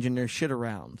changing their shit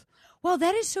around. Well,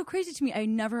 that is so crazy to me. I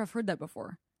never have heard that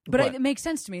before. But What? it makes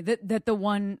sense to me that the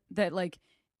one that like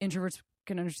introverts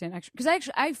can understand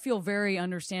because I feel very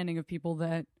understanding of people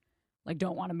that like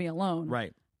don't want to be alone.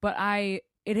 Right. But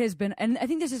it has been, and I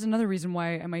think this is another reason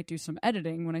why I might do some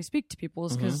editing when I speak to people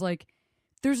is because like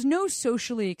there's no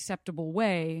socially acceptable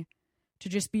way to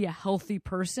just be a healthy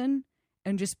person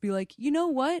and just be like, you know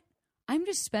what? I'm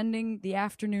just spending the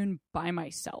afternoon by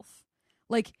myself.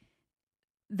 Like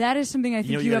that is something I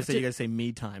think you have to. You gotta say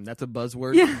me time. That's a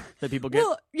buzzword that people get.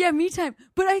 Well, yeah, me time.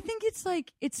 But I think it's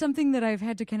like it's something that I've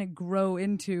had to kind of grow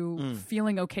into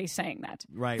feeling okay saying that.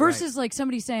 Right. Versus like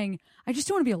somebody saying, I just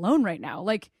don't want to be alone right now.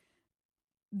 Like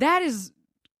that is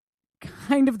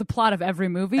kind of the plot of every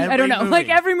movie. I don't know. Movie. Like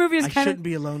every movie is I kind of shouldn't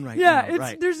be alone right yeah, now.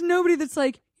 Right. There's nobody that's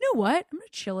like, you know what? I'm gonna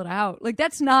chill it out. Like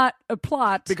that's not a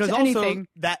plot Because to also anything.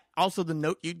 the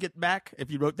note you'd get back if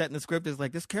you wrote that in the script is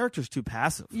like, this character's too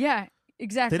passive. Yeah,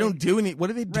 exactly. They don't do any. What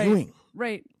are they doing?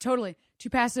 Right, totally. Too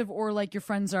passive, or like your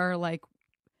friends are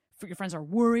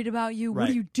worried about you. What Right.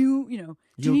 do you do? You know,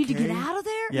 do you You need to get okay? out of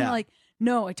there? And Yeah. you're like,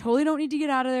 no, I totally don't need to get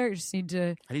out of there. I just need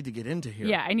to. I need to get into here.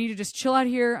 Yeah, I need to just chill out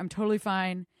here. I'm totally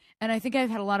fine. And I think I've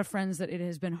had a lot of friends that it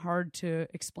has been hard to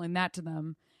explain that to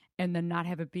them, and then not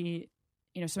have it be,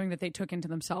 you know, something that they took into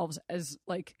themselves as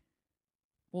like,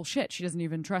 well, shit, she doesn't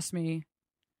even trust me.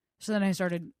 So then I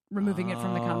started removing it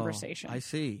from the conversation. I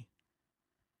see.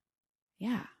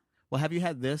 Yeah. Well, have you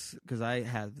had this? Because I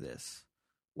had this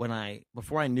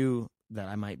before I knew that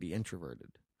I might be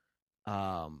introverted,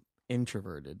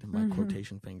 my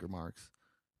quotation finger marks,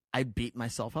 I beat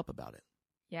myself up about it.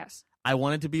 Yes. I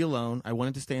wanted to be alone. I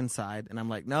wanted to stay inside. And I'm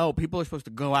like, no, people are supposed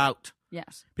to go out.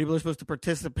 Yes. People are supposed to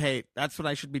participate. That's what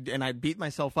I should be. And I beat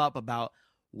myself up about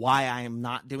why I am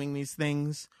not doing these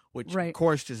things, which Right. of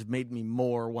course just made me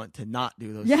more want to not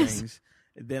do those Yes. things.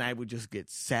 Then I would just get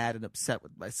sad and upset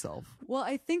with myself. Well,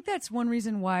 I think that's one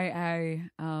reason why I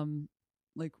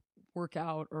like work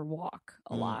out or walk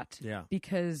a lot. Yeah.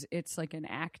 Because it's like an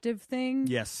active thing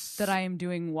Yes. that I am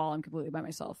doing while I'm completely by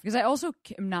myself. Because I also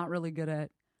am not really good at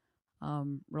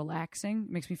relaxing.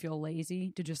 It makes me feel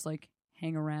lazy to just like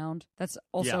hang around. That's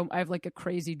also I have like a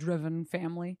crazy driven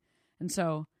family. And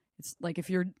so it's like if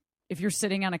you're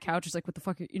sitting on a couch, it's like what the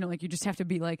fuck, you know, like you just have to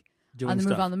be like Doing on the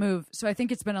stuff. move. So I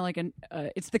think it's been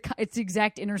it's the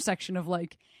exact intersection of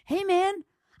like, hey man,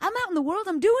 I'm out in the world,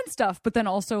 I'm doing stuff, but then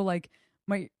also like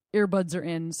my earbuds are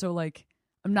in, so like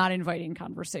I'm not inviting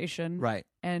conversation, Right.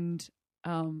 And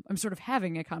I'm sort of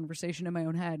having a conversation in my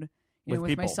own head, you know, with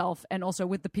people. myself and also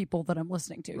with the people that I'm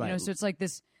listening to. Right. You know, so it's like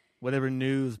this, Whatever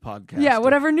news podcast. yeah,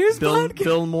 whatever news podcast,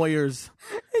 Bill Moyers.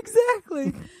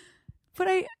 exactly. But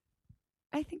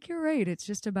I think you're right. It's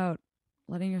just about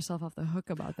letting yourself off the hook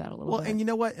about that a little Well, bit. and you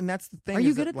know what? And that's the thing. Are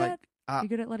you is good at like, that? Are you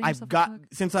good at letting I've yourself got off the hook?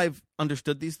 since I've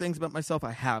understood these things about myself,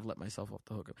 I have let myself off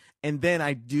the hook. And then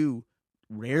I do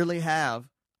rarely have.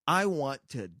 I want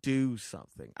to do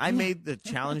something. I made the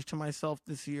challenge to myself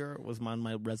this year. It was one of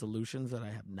my resolutions that I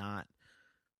have not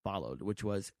followed, which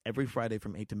was every Friday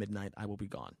from 8 to midnight, I will be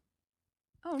gone.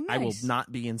 Oh, nice. I will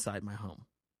not be inside my home.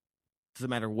 Doesn't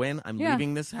matter when. I'm Yeah.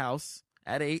 leaving this house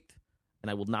at 8,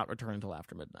 and I will not return until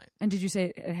after midnight. And did you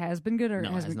say it has been good or No,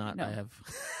 it it has has been, not. No. I have.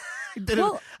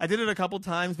 Well- I did it a couple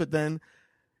times, but then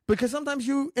because sometimes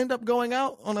you end up going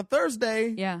out on a Thursday,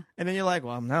 Yeah. and then you're like,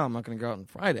 well, now I'm not going to go out on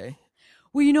Friday.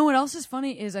 Well, you know what else is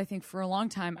funny is I think for a long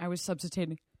time I was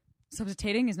substituting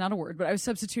is not a word, but I was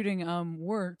substituting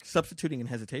work. Substituting and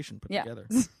hesitation put Yeah. together.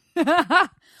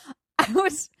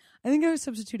 I think I was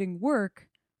substituting work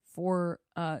for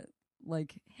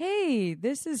like, hey,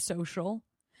 this is social.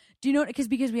 Do you know, because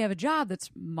we have a job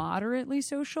that's moderately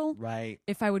social. Right.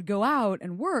 If I would go out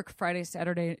and work Friday,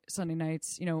 Saturday, Sunday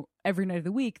nights, you know, every night of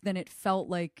the week, then it felt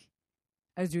like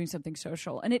I was doing something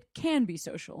social. And it can be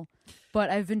social. But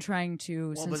I've been trying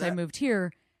to, since I moved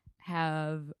here,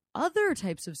 have other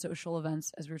types of social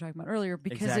events, as we were talking about earlier,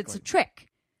 because it's a Exactly. trick.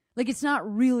 Like, it's not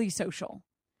really social.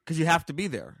 Because you have to be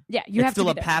there. Yeah, you it's have to still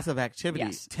be a there. passive activity,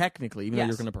 Yes. technically, even though Yes.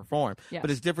 you're going to perform. Yes.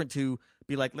 But it's different to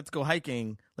be like, let's go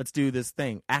hiking, let's do this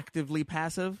thing. Actively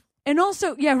passive. And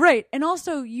also, yeah, right. And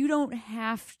also, you don't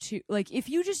have to, like, if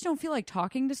you just don't feel like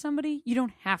talking to somebody, you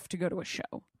don't have to go to a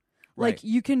show. Like, Right.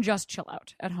 you can just chill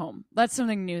out at home. That's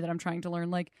something new that I'm trying to learn.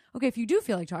 Like, okay, if you do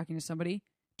feel like talking to somebody,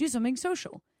 do something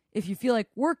social. if you feel like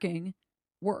working,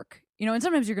 work. You know, and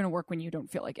sometimes you're going to work when you don't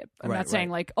feel like it. I'm Right, not saying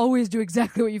right. like always do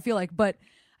exactly what you feel like, but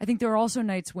I think there are also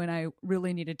nights when I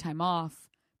really needed time off,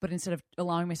 but instead of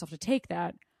allowing myself to take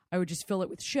that, I would just fill it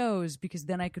with shows because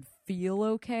then I could feel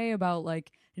okay about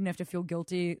like didn't have to feel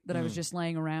guilty that I was just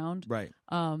laying around. Right.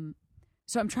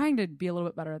 So I'm trying to be a little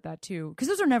bit better at that too, because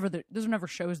those are never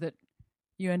shows that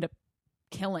you end up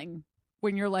killing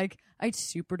when you're like, I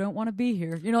super don't want to be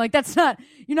here. You know, like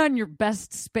you're not in your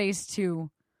best space to.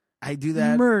 I do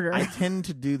that. Murder. I tend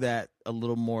to do that a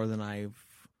little more than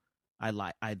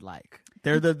I'd like.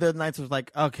 They're the nights was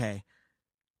like, okay,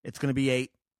 it's gonna be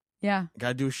 8. Yeah.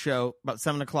 Gotta do a show. About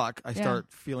 7:00, I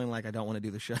start feeling like I don't want to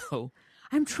do the show.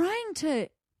 I'm trying to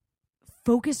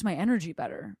focus my energy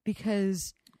better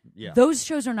because Yeah. those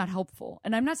shows are not helpful.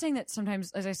 And I'm not saying that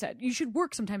sometimes, as I said, you should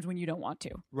work sometimes when you don't want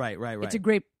to. Right. It's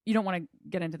you don't want to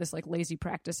get into this like lazy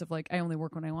practice of like, I only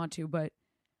work when I want to, but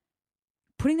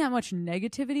putting that much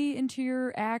negativity into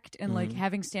your act and like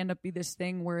having stand up be this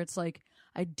thing where it's like,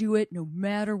 I do it no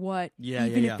matter what,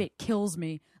 even if it kills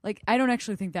me. Like, I don't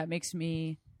actually think that makes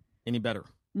me any better.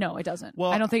 No, it doesn't.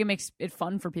 Well, I don't think it makes it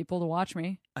fun for people to watch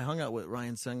me. I hung out with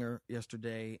Ryan Singer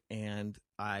yesterday, and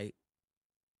I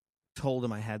told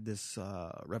him I had this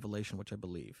revelation, which I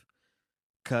believe,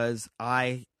 because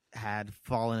I had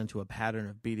fallen into a pattern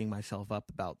of beating myself up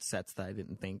about sets that I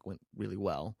didn't think went really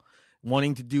well,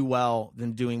 wanting to do well,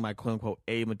 then doing my quote-unquote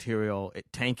A material,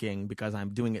 tanking because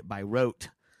I'm doing it by rote.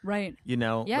 Right. You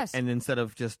know? Yes. And instead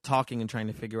of just talking and trying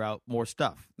to figure out more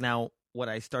stuff. Now, what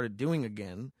I started doing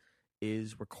again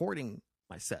is recording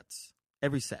my sets,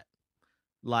 every set.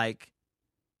 Like,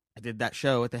 I did that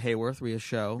show at the Hayworth Rhea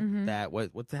show. That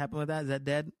what's happened with that? Is that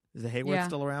dead? Is the Hayworth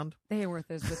still around? The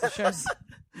Hayworth is with the shows.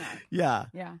 No. Yeah.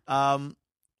 Yeah.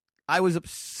 I was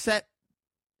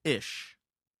upset-ish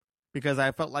because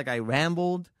I felt like I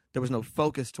rambled. There was no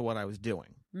focus to what I was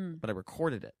doing, but I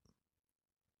recorded it.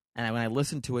 And when I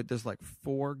listened to it, there's like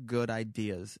 4 good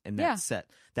ideas in that set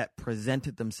that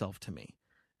presented themselves to me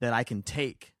that I can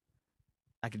take.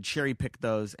 I can cherry pick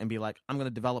those and be like, I'm going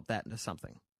to develop that into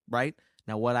something, right?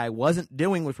 Now, what I wasn't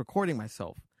doing was recording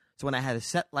myself. So when I had a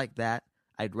set like that,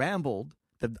 I'd rambled.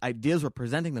 The ideas were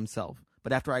presenting themselves.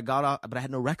 But after I got off, but I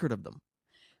had no record of them.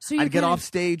 So I'd get off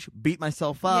stage, beat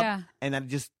myself up, and I'd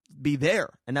just be there.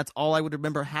 And that's all I would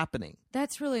remember happening.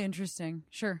 That's really interesting.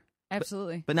 Sure.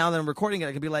 Absolutely. But now that I'm recording it,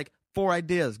 I can be like, 4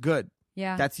 ideas, good.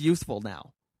 Yeah. That's useful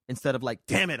now. Instead of like,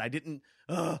 damn it, I didn't,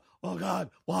 oh God,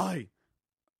 why?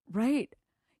 Right.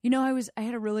 You know, I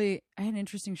had an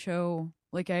interesting show.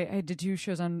 Like I did 2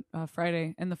 shows on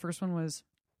Friday, and the first one was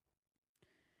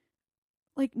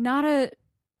like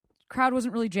crowd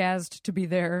wasn't really jazzed to be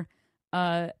there.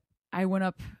 I went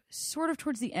up sort of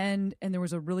towards the end, and there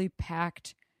was a really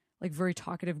packed, like very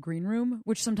talkative green room,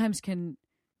 which sometimes can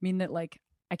mean that like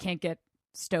I can't get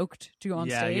stoked to go on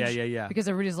stage. Yeah. Because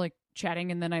everybody's like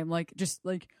chatting, and then I'm like just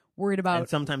like worried about and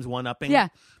sometimes one-upping. Yeah,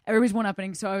 everybody's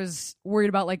one-upping, so I was worried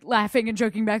about like laughing and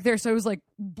joking back there, so I was like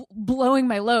blowing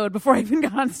my load before I even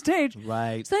got on stage.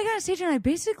 Right. So I got on stage and I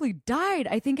basically died.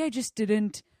 I think I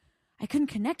couldn't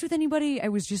connect with anybody. I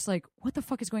was just like, what the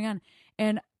fuck is going on?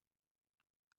 And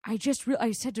I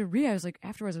said to Rhea, I was like,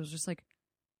 afterwards, I was just like,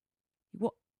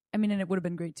 well, I mean, and it would have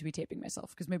been great to be taping myself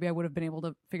because maybe I would have been able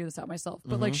to figure this out myself.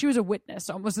 But like, she was a witness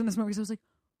almost in this moment. So I was like,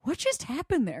 what just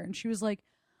happened there? And she was like,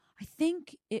 I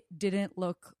think it didn't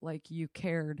look like you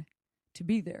cared to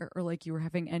be there or like you were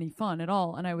having any fun at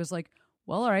all. And I was like,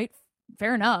 well, all right,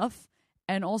 fair enough.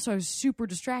 And also I was super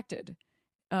distracted.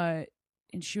 And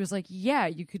she was like, yeah,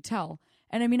 you could tell.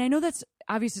 And I mean, I know that's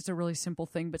obviously it's a really simple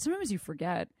thing, but sometimes you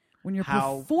forget when you're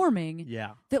performing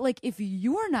that like if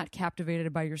you're not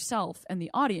captivated by yourself and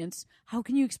the audience, how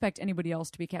can you expect anybody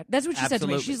else to be captivated? That's what she said to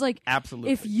me. She's like,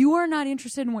 absolutely. If you are not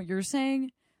interested in what you're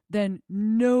saying, then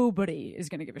nobody is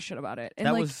going to give a shit about it. And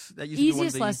that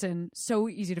easiest lesson, so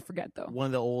easy to forget though. One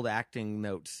of the old acting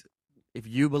notes. If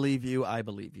you believe you, I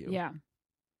believe you. Yeah,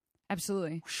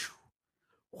 absolutely.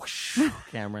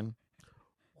 Cameron.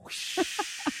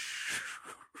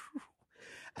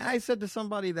 And I said to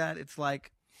somebody that it's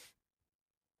like,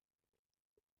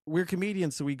 we're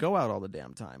comedians, so we go out all the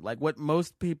damn time. Like what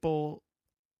most people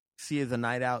see as a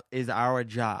night out is our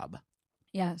job.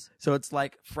 Yes. So it's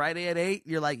like Friday at 8,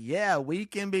 you're like, yeah,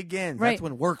 weekend begins. Right. That's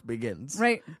when work begins.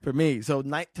 Right. For me. So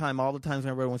nighttime, all the times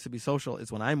when everybody wants to be social,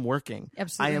 is when I'm working.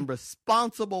 Absolutely. I am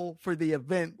responsible for the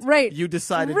event you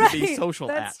decided to be social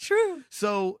at. That's true.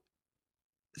 So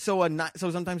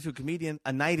sometimes to a comedian,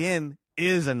 a night in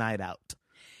is a night out.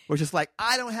 We're just like,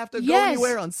 I don't have to go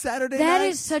anywhere on Saturday night. That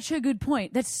is such a good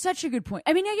point. That's such a good point.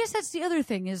 I mean, I guess that's the other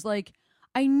thing is like,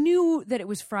 I knew that it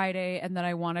was Friday and that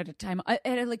I wanted a time. I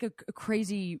had like a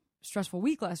crazy stressful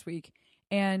week last week,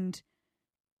 and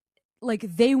like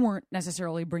they weren't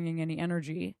necessarily bringing any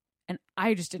energy, and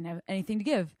I just didn't have anything to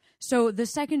give. So the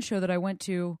second show that I went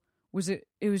to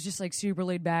it was just like super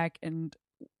laid back, and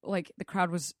like the crowd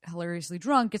was hilariously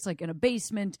drunk. It's like in a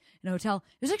basement in a hotel.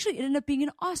 It ended up being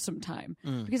an awesome time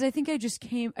because I think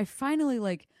I finally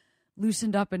like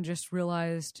loosened up and just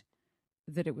realized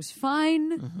that it was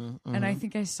fine. And I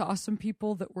think I saw some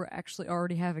people that were actually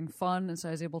already having fun, and so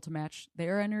I was able to match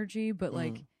their energy. But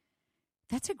like,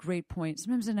 that's a great point.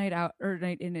 Sometimes a night out or a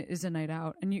night in is a night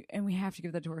out, and we have to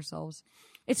give that to ourselves.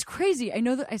 It's crazy. I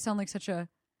know that I sound like such a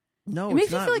No, it makes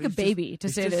it's me not. feel like a It's baby to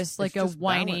it's say this, like a just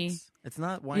whiny. balance. It's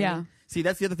not whiny. Yeah. See,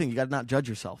 that's the other thing. You got to not judge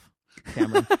yourself,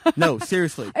 Cameron. No,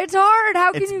 seriously. It's hard.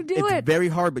 How can you do it's it? very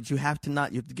hard, but you have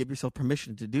to give yourself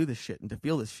permission to do this shit and to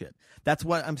feel this shit. That's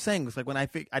what I'm saying. It's like when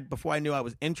before I knew I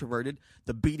was introverted,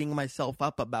 the beating myself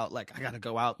up about like, I got to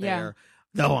go out there.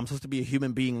 No, I'm supposed to be a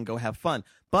human being and go have fun.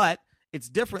 But it's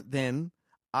different than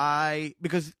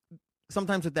because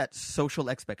sometimes with that social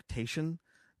expectation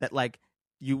that like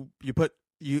you put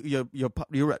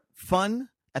you're fun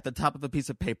at the top of a piece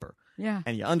of paper. Yeah.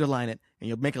 And you underline it and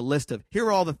you make a list of here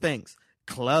are all the things.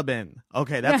 Clubbing.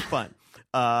 Okay, that's fun.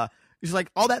 It's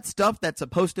like all that stuff that's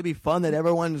supposed to be fun that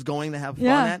everyone's going to have fun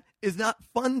at is not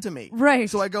fun to me. Right.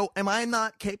 So I go, am I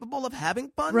not capable of having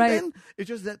fun then? It's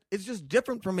just that it's just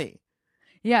different for me.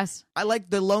 Yes. I like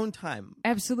the alone time.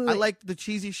 Absolutely. I like the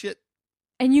cheesy shit.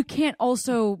 And you can't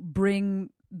also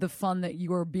bring the fun that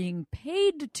you are being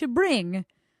paid to bring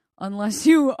unless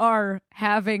you are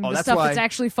having the stuff that's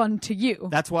actually fun to you.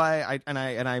 That's why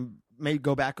I may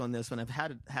go back on this when I've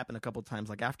had it happen a couple times.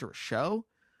 Like after a show,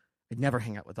 I'd never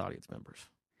hang out with audience members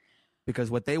because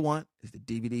what they want is the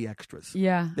DVD extras.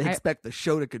 Yeah. They expect the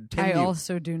show to continue. I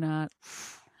also do not.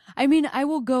 I mean, I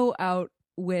will go out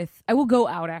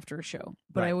after a show,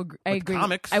 but Right. I With agree.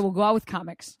 comics. I will go out with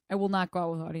comics. I will not go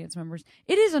out with audience members.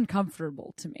 It is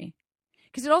uncomfortable to me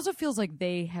because it also feels like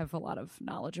they have a lot of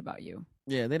knowledge about you.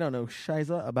 Yeah, they don't know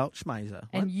shiza about schmiza.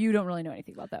 And you don't really know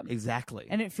anything about them. Exactly.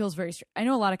 And it feels very I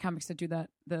know a lot of comics that do that,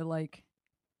 the like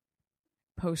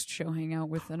post-show hangout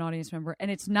with an audience member,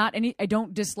 and it's not I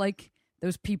don't dislike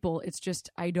those people. It's just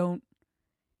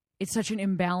it's such an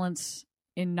imbalance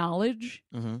in knowledge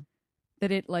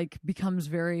that it like becomes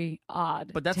very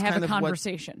odd But that's to have kind a of what-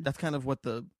 conversation. That's kind of what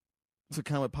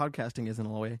what podcasting is in a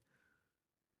way.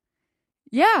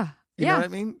 Yeah. You know what I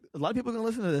mean? A lot of people are going to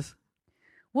listen to this.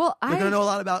 Well, They're going to know a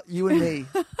lot about you and me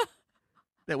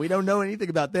that we don't know anything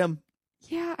about them.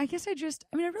 Yeah, I guess I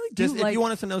really do Just if you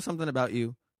want us to know something about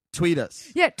you, tweet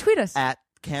us. Yeah, tweet us. At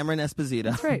Cameron Esposito.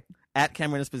 That's right. At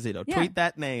Cameron Esposito. Yeah. Tweet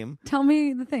that name. Tell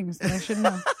me the things that I should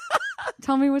know.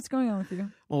 Tell me what's going on with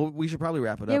you. Well, we should probably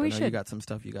wrap it Yeah, up. we I know you should. got some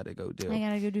stuff you got to go do. I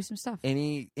gotta go do some stuff.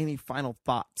 Any final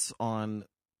thoughts on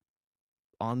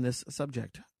this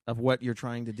subject of what you're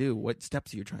trying to do? What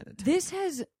steps you're trying to take? This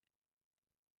has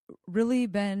really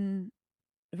been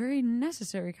a very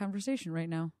necessary conversation right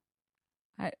now.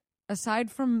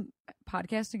 Aside from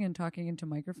podcasting and talking into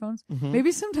microphones,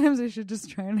 maybe sometimes I should just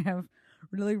try and have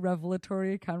really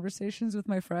revelatory conversations with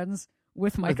my friends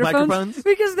with microphones,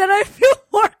 because then I feel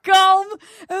more calm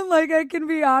and like I can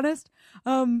be honest.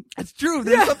 It's true.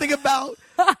 There's something about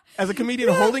as a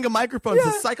comedian holding a microphone is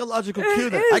a psychological cue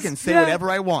that I can say whatever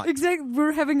I want. Exactly.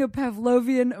 We're having a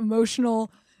Pavlovian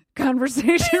emotional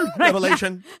conversation right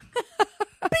Revelation.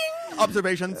 Bing!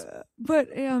 Observations. But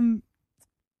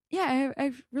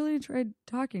I've really enjoyed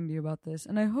talking to you about this,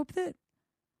 and I hope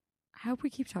we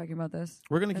keep talking about this.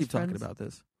 We're going to as keep talking friends. about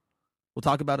this. We'll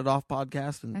talk about it off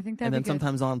podcast and, I think and that'd then be good.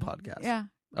 sometimes on podcast. Yeah.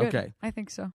 Good. Okay. I think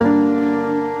so.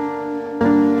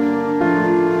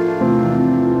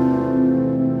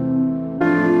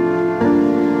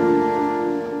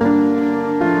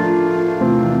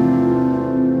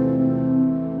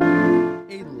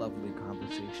 A lovely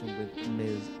conversation with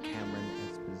Ms. Cameron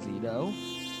Esposito.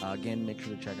 Again, make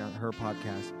sure to check out her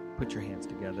podcast, Put Your Hands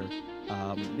Together.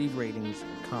 Leave ratings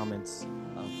and comments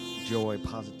of joy,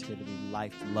 positivity,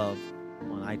 life, love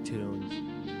on iTunes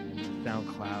and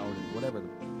SoundCloud and whatever the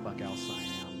fuck else I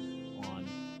am on.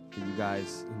 For you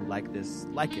guys who like this,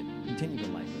 like it. Continue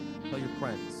to like it. Tell your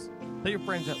friends. Tell your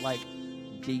friends that like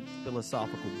deep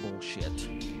philosophical bullshit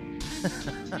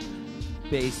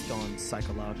based on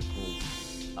psychological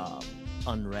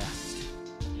unrest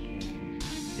and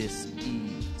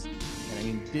dis-ease. And I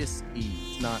mean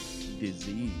dis-ease, not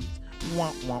disease.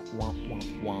 Wah, wah, wah, wah,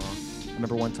 wah. I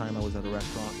remember one time I was at a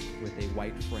restaurant with a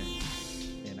white friend,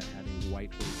 and I had a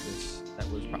white waitress that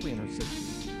was probably in her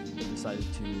 60s that decided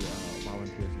to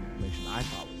volunteer some information I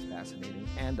thought was fascinating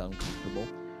and uncomfortable.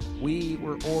 We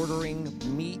were ordering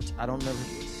meat. I don't know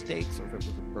if it was steaks or if it was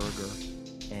a burger.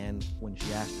 And when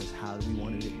she asked us how we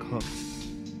wanted it cooked,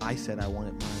 I said I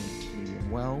wanted mine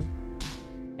medium well.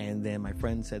 And then my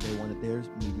friend said they wanted theirs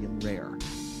medium rare.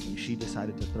 And she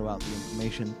decided to throw out the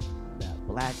information that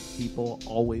black people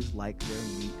always like their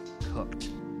meat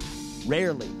cooked.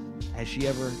 Rarely has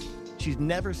she's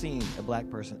never seen a black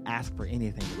person ask for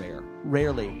anything rare.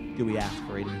 Rarely do we ask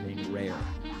for anything rare.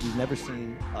 We've never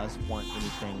seen us want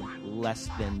anything less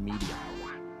than medium.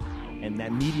 And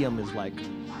that medium is like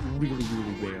really,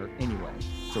 really rare anyway.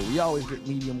 So we always get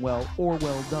medium well or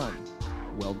well done.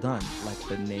 Well done, like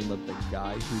the name of the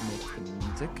guy who makes the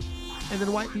music. And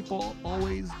then white people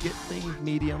always get things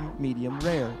medium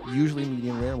rare. Usually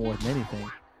medium rare more than anything.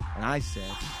 And I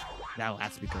said, now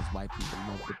that's because white people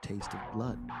love the taste of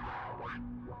blood.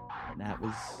 And that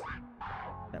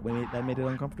made it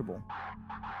uncomfortable.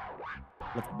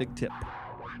 That's the big tip.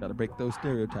 Gotta break those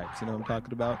stereotypes. You know what I'm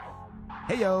talking about?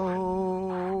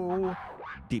 Heyo!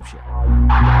 Deep shit.